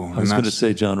Renbourn. I was going to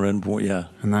say John Renbourn, yeah.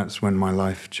 And that's when my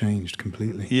life changed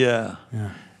completely. Yeah.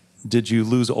 Did you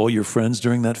lose all your friends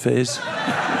during that phase?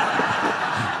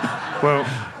 Well,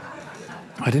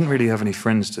 I didn't really have any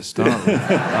friends to start with.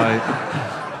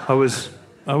 I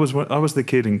was the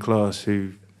kid in class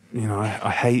who, you know, I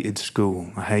hated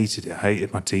school. I hated it. I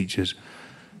hated my teachers.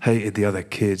 Hated the other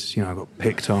kids. You know, I got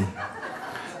picked on.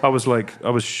 I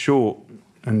was short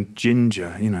and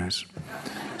ginger. You know, it's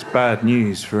bad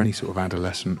news for any sort of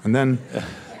adolescent. And then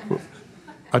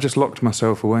I just locked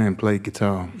myself away and played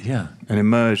guitar. Yeah. And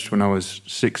emerged when I was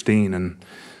 16 and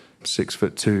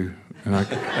 6'2",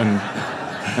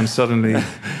 and suddenly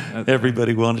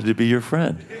everybody wanted to be your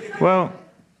friend. Well,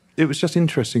 it was just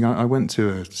interesting. I went to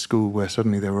a school where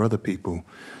suddenly there were other people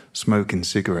smoking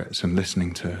cigarettes and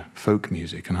listening to folk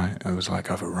music, and I was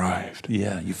like, I've arrived.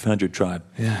 Yeah, you found your tribe.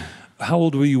 Yeah. How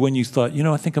old were you when you thought, you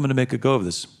know, I think I'm going to make a go of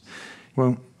this?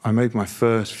 Well, I made my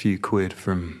first few quid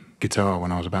from guitar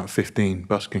when I was about 15,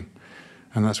 busking.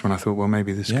 And that's when I thought, well,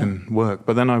 maybe this can work.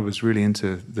 But then I was really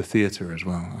into the theatre as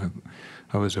well.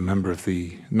 I was a member of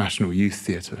the National Youth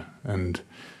Theatre and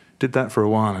did that for a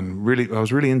while. And really, I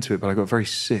was really into it, but I got very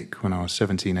sick when I was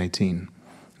 17, 18.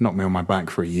 Knocked me on my back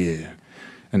for a year.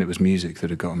 And it was music that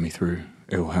had gotten me through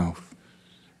ill health.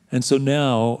 And so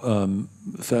now,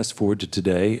 fast forward to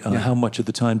today, how much of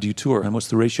the time do you tour? What's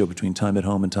the ratio between time at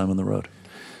home and time on the road?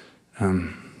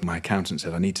 My accountant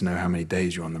said, I need to know how many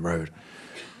days you're on the road.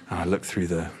 And I looked through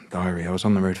the diary. I was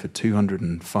on the road for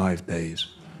 205 days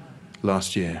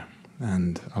last year.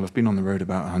 And I'll have been on the road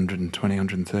about 120,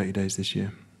 130 days this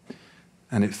year.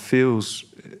 And it feels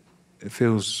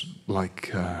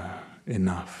like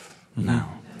enough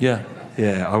now. Yeah.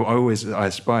 Yeah, I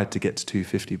aspired to get to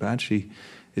 250, but actually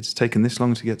it's taken this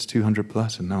long to get to 200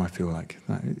 plus, and now I feel like,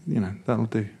 that'll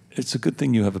do. It's a good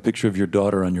thing you have a picture of your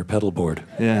daughter on your pedal board.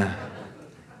 Yeah.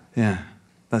 Yeah.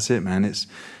 That's it, man.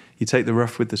 You take the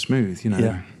rough with the smooth,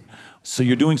 Yeah. So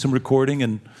you're doing some recording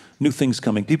and new things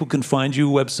coming. People can find you,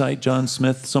 website, John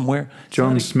Smith, somewhere?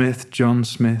 johnsmith.com.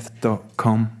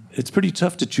 It's pretty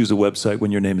tough to choose a website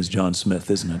when your name is John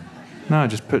Smith, isn't it? No,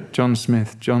 just put John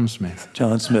Smith, John Smith.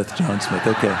 John Smith, John Smith,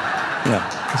 okay.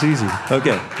 Yeah. It's easy.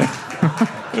 Okay.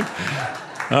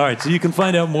 All right, so you can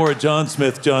find out more at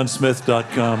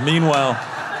johnsmith.com. Meanwhile,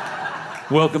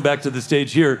 welcome back to the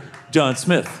stage here, John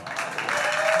Smith.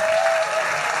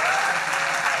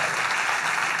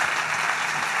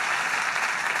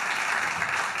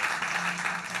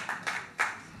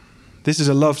 This is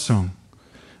a love song,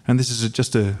 and this is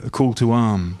just a call to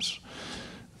arms,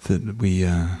 that we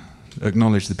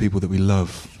acknowledge the people that we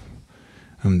love,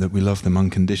 and that we love them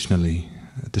unconditionally,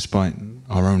 despite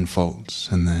our own faults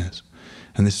and theirs.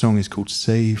 And this song is called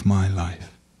Save My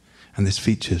Life, and this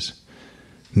features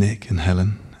Nick and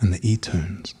Helen and the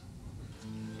eTones.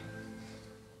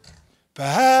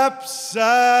 Perhaps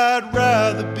I'd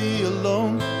rather be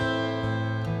alone,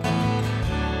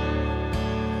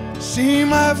 see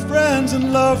my friends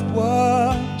and loved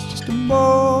ones just a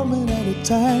moment at a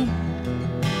time,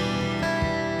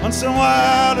 on some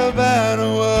wild banner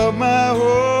of my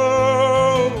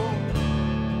home.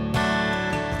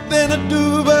 Then I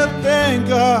do but thank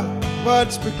God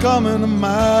what's becoming of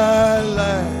my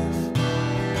life.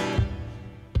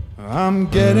 I'm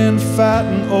getting fat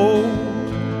and old.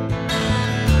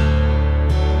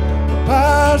 The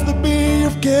powers that be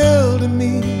have killed in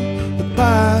me the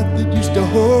path that used to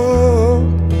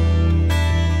hold.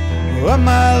 But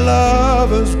my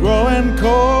love is growing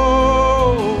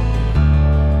cold.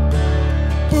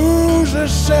 Boozer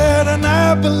said and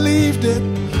I believed it.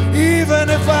 Even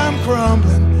if I'm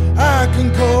crumbling, I can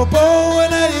cope. Oh,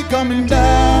 when are you coming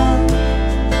down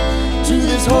to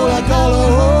this hole I call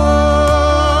a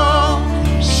home?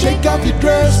 Shake off your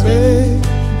dress, babe,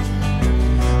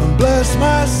 and bless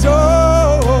my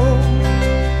soul.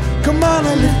 Come on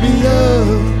and lift me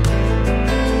up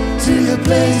to your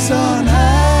place on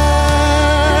high.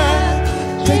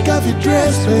 Take off your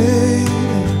dress, babe,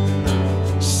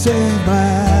 save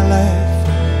my life.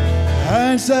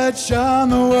 Hindsight shone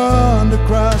the wand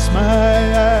across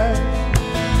my eye.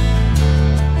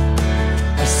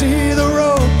 I see the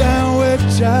road down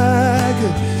which I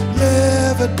could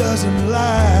live a dozen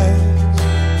lives.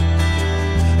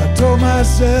 I told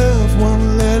myself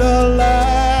one little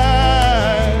lie.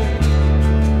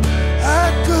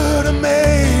 I could have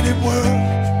made it work,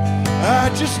 I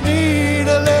just need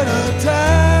a little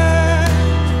time.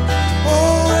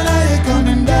 Oh, when are you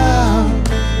coming down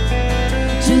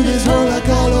to this hole I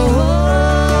call a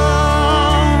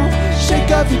home?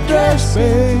 Shake off your dress,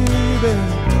 baby,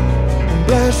 and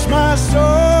bless my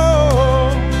soul.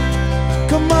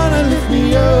 Come on and lift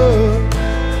me up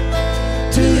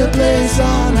to your place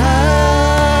on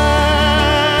high.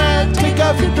 Take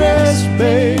off your dress,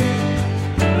 babe,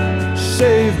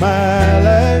 save my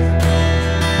life.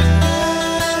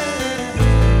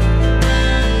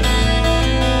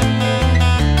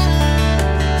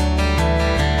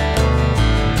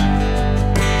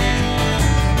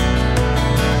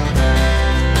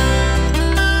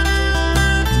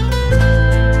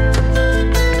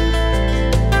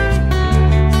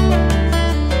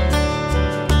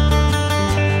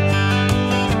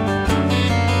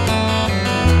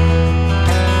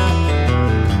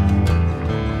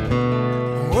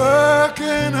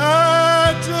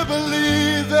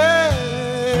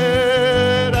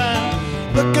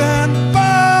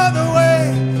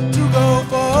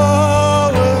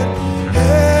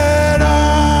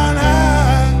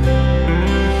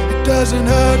 Doesn't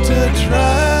hurt to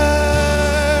try.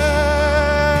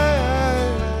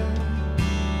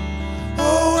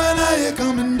 Oh, when are you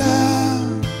coming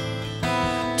down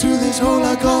to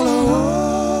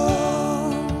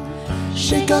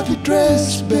your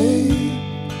dress, babe.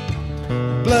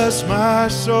 Bless my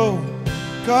soul.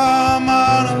 Come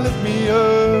on and lift me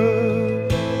up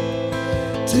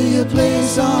to your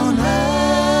place on high.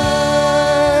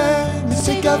 Let's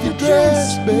take off your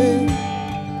dress, babe.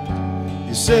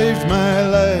 You saved my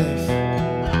life.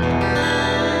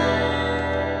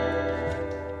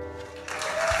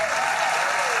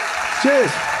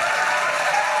 Cheers.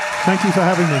 Thank you for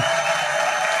having me.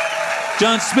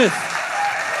 John Smith,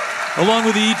 along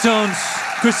with the eTones,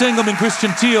 Chris Engelman,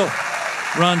 Christian Teal,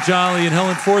 Ron Jolly, and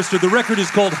Helen Forster. The record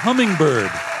is called Hummingbird,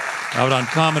 out on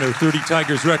Commoner, 30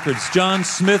 Tigers Records. John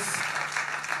Smith,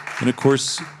 and of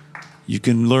course, you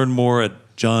can learn more at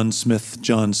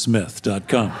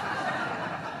johnsmith.com.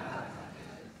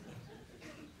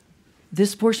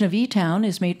 This portion of eTown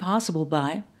is made possible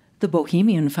by the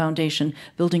Bohemian Foundation,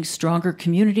 building stronger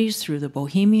communities through the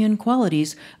bohemian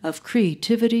qualities of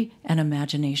creativity and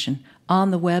imagination.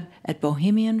 On the web at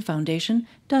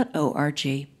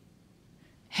bohemianfoundation.org.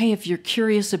 Hey, if you're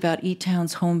curious about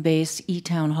eTown's home base,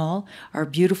 eTown Hall, our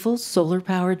beautiful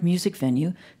solar-powered music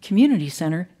venue, community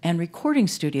center, and recording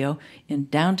studio in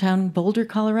downtown Boulder,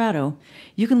 Colorado,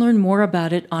 you can learn more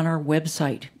about it on our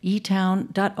website,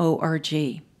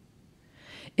 eTown.org.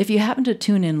 If you happen to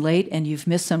tune in late and you've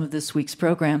missed some of this week's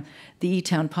program, the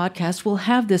eTown podcast will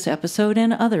have this episode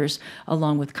and others,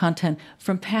 along with content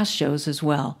from past shows as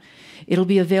well. It'll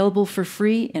be available for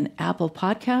free in Apple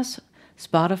Podcasts,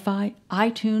 Spotify,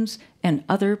 iTunes, and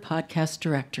other podcast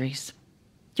directories.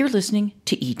 You're listening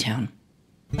to eTown.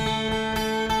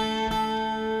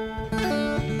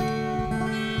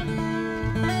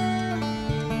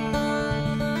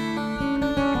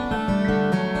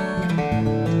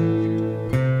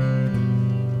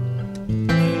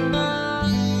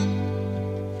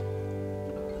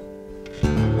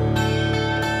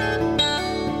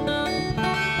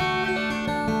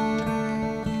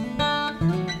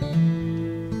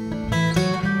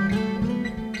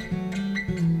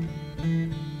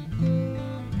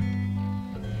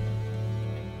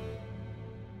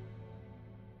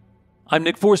 I'm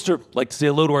Nick Forster. I'd like to say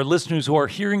hello to our listeners who are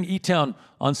hearing eTown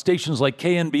on stations like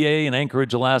KNBA in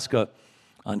Anchorage, Alaska,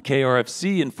 on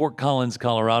KRFC in Fort Collins,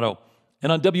 Colorado,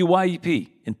 and on WYEP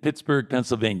in Pittsburgh,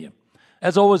 Pennsylvania.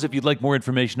 As always, if you'd like more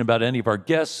information about any of our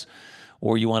guests,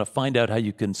 or you want to find out how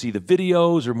you can see the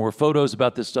videos or more photos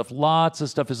about this stuff, lots of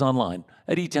stuff is online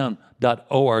at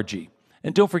eTown.org.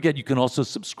 And don't forget, you can also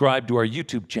subscribe to our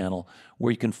YouTube channel,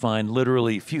 where you can find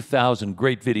literally a few thousand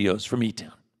great videos from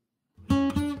eTown.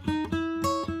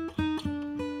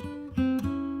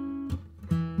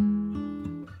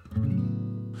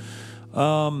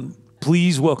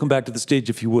 Please welcome back to the stage,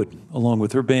 if you would, along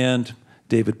with her band,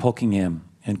 David Pulkingham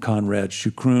and Conrad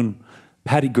Shukroon,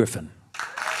 Patty Griffin.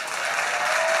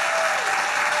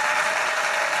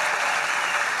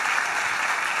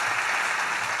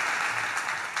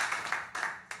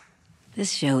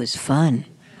 This show is fun.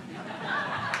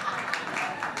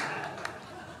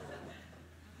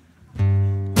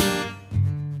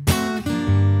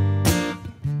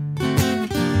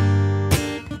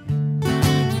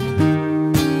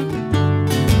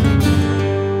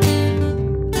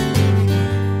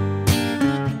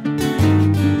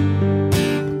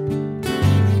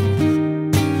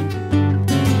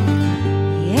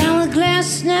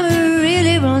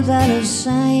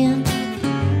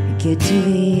 Get to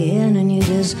the end and you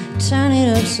just turn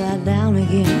it upside down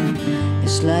again.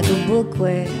 It's like a book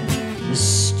where the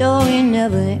story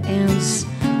never ends.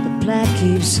 The plot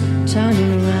keeps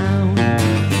turning around.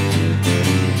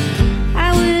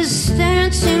 I was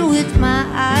dancing with my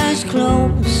eyes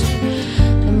closed.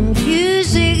 The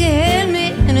music had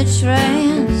me in a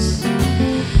trance.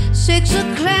 6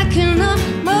 o'clock in the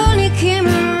morning came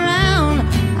around.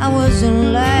 I was the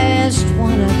last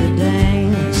one at the dance.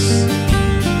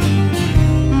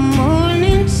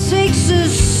 Takes a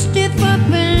stiff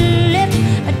upper lip,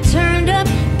 a turned up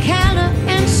collar,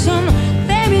 and some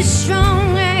very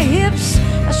strong hips.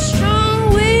 A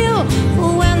strong will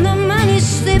for when the money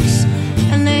slips,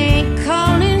 and they ain't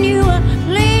calling you a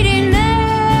lady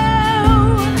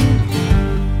now.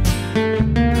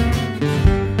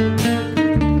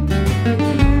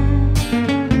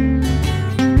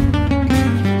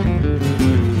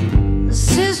 The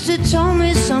sister told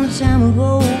me some time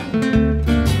ago,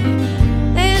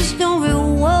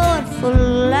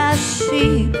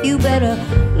 you better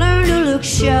learn to look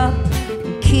sharp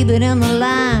and keep it in the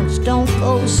lines. Don't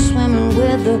go swimming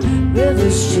where the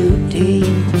river's too deep.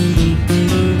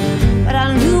 But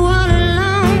I knew all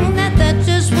along that that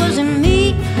just wasn't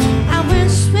me. I went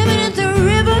swimming at the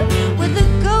river with the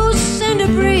ghosts and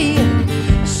debris.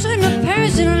 I shouldn't have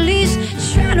perished, at least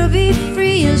try to be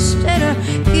free instead of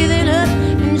giving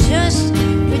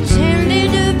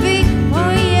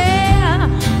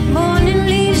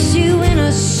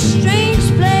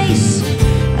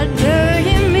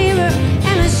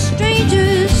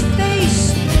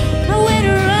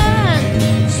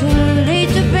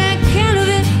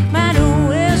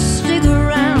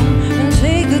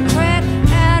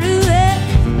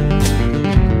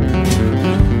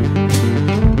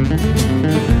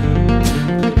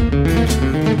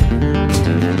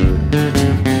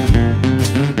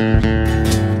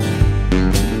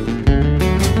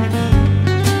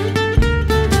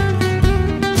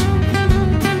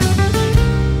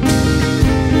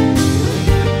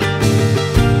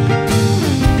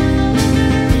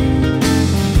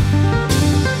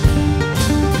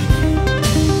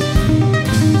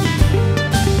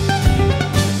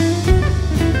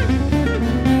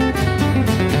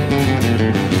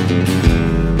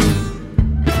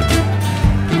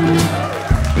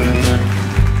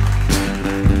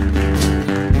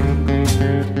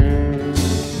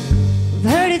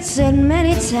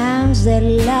times that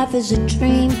life is a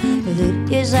dream.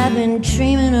 That is, I've been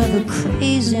dreaming of a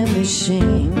crazy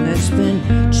machine that's been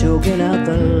choking out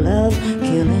the love,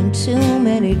 killing too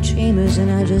many dreamers,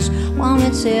 and I just want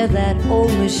to tear that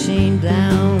old machine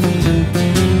down.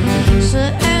 So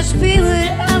ask me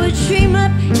what I would dream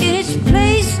up in its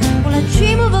place. Well, I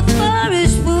dream of a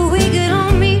forest where we could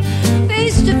all meet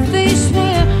face to face,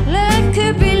 where love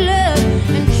could be love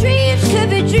and dreams could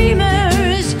be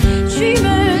dreamers.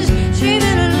 Dreamers,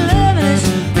 dreaming of love and it's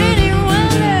many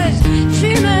wonders.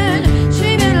 Dreaming,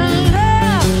 dreaming of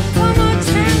love. One more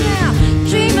time now.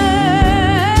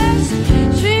 Dreamers,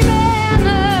 dreaming of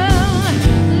love.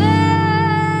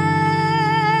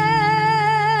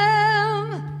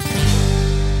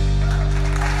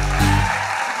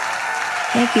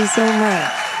 Thank you so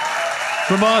much.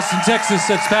 From Austin, Texas,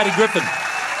 that's Patty Griffin,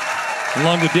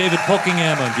 along with David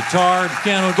Polkingham on guitar,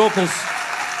 piano, and vocals.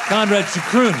 Conrad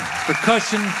Shukrun,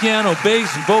 percussion, piano,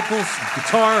 bass, and vocals, and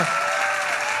guitar.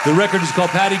 The record is called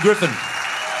Patty Griffin,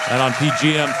 and on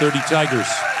PGM, 30 Tigers.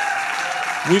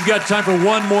 We've got time for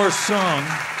one more song.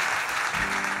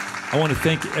 I want to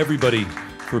thank everybody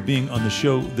for being on the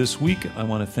show this week. I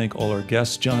want to thank all our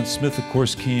guests. John Smith, of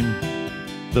course, came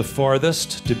the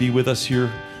farthest to be with us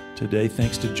here today.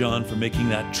 Thanks to John for making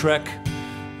that trek.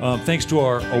 Thanks to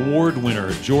our award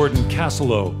winner, Jordan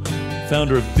Kassalow,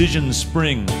 founder of Vision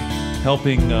Spring,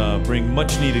 helping bring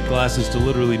much-needed glasses to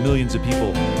literally millions of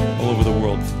people all over the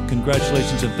world.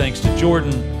 Congratulations and thanks to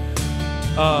Jordan.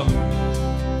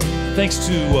 Thanks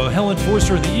to Helen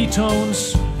Forster and the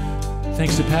eTones.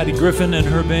 Thanks to Patty Griffin and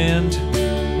her band.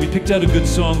 We picked out a good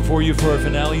song for you for our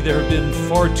finale. There have been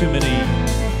far too many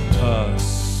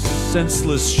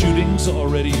senseless shootings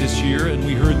already this year, and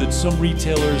we heard that some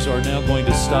retailers are now going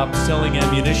to stop selling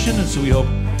ammunition, and so we hope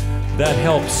that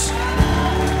helps.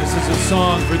 This is a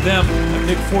song for them. I'm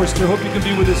Nick Forster. Hope you can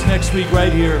be with us next week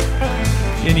right here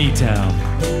in eTown.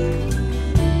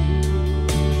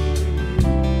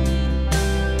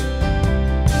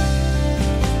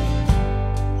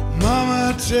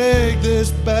 Mama, take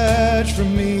this badge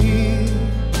from me.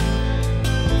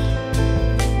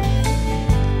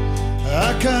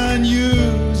 I can't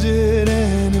use it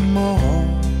anymore.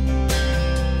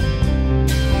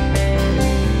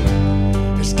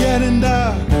 It's getting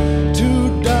dark,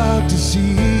 too dark to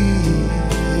see.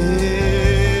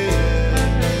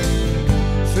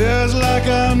 Feels like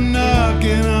I'm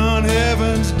knocking on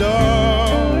heaven's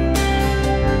door.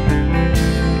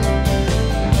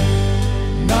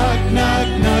 Knock, knock,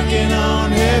 knocking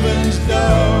on heaven's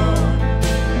door.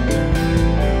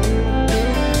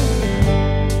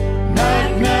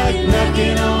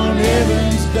 Knocking on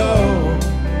heaven's door.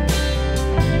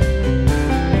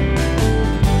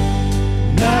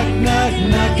 Knock, knock,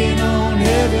 knocking on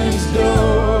heaven's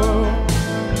door.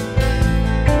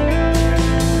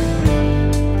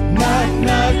 Knock,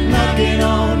 knock, knocking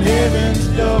on heaven's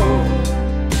door.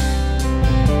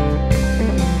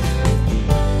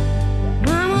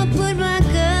 Mama put my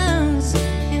guns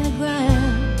in the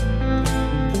ground.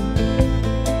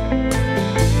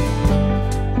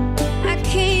 I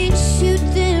can't shoot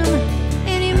them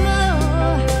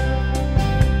anymore.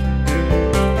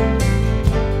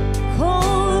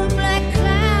 Cold black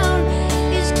cloud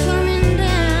is coming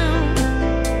down.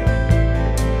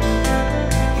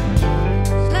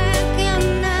 It's like I'm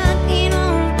knocking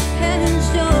on heaven's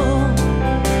door.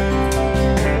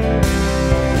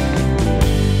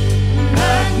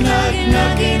 Knock, knock,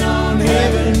 knocking on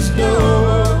heaven's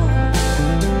door.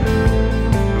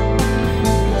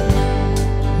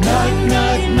 Knock,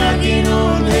 knock, knocking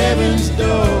on heaven's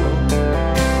door.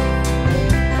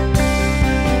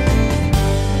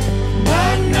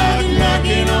 Knock, knock,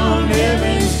 knocking on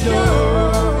heaven's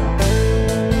door.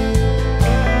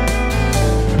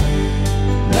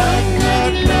 Knock,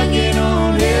 knock, knocking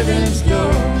on heaven's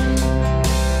door.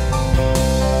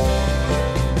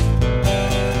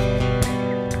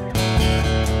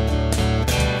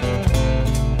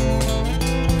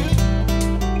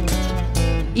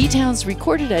 eTown's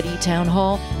recorded at eTown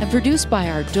Hall and produced by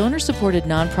our donor-supported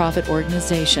nonprofit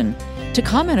organization. To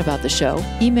comment about the show,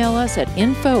 email us at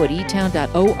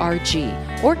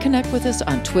info@etown.org or connect with us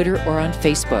on Twitter or on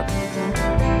Facebook.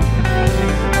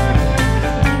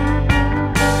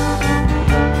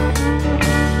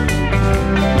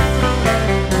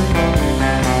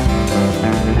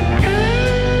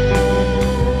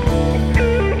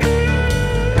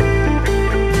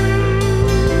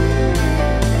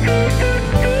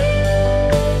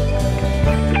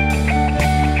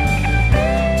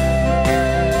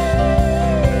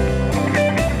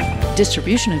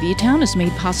 Distribution of eTown is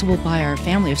made possible by our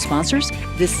family of sponsors,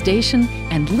 this station,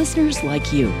 and listeners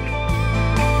like you.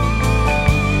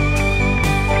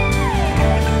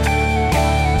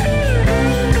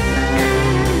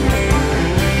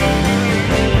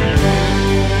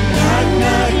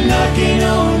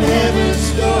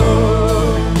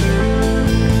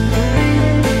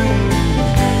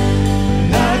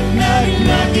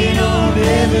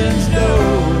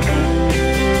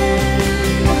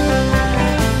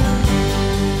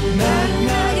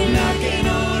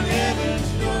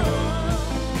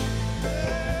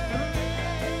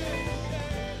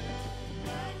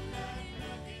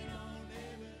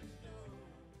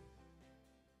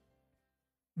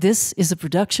 This is a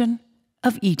production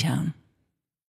of eTown.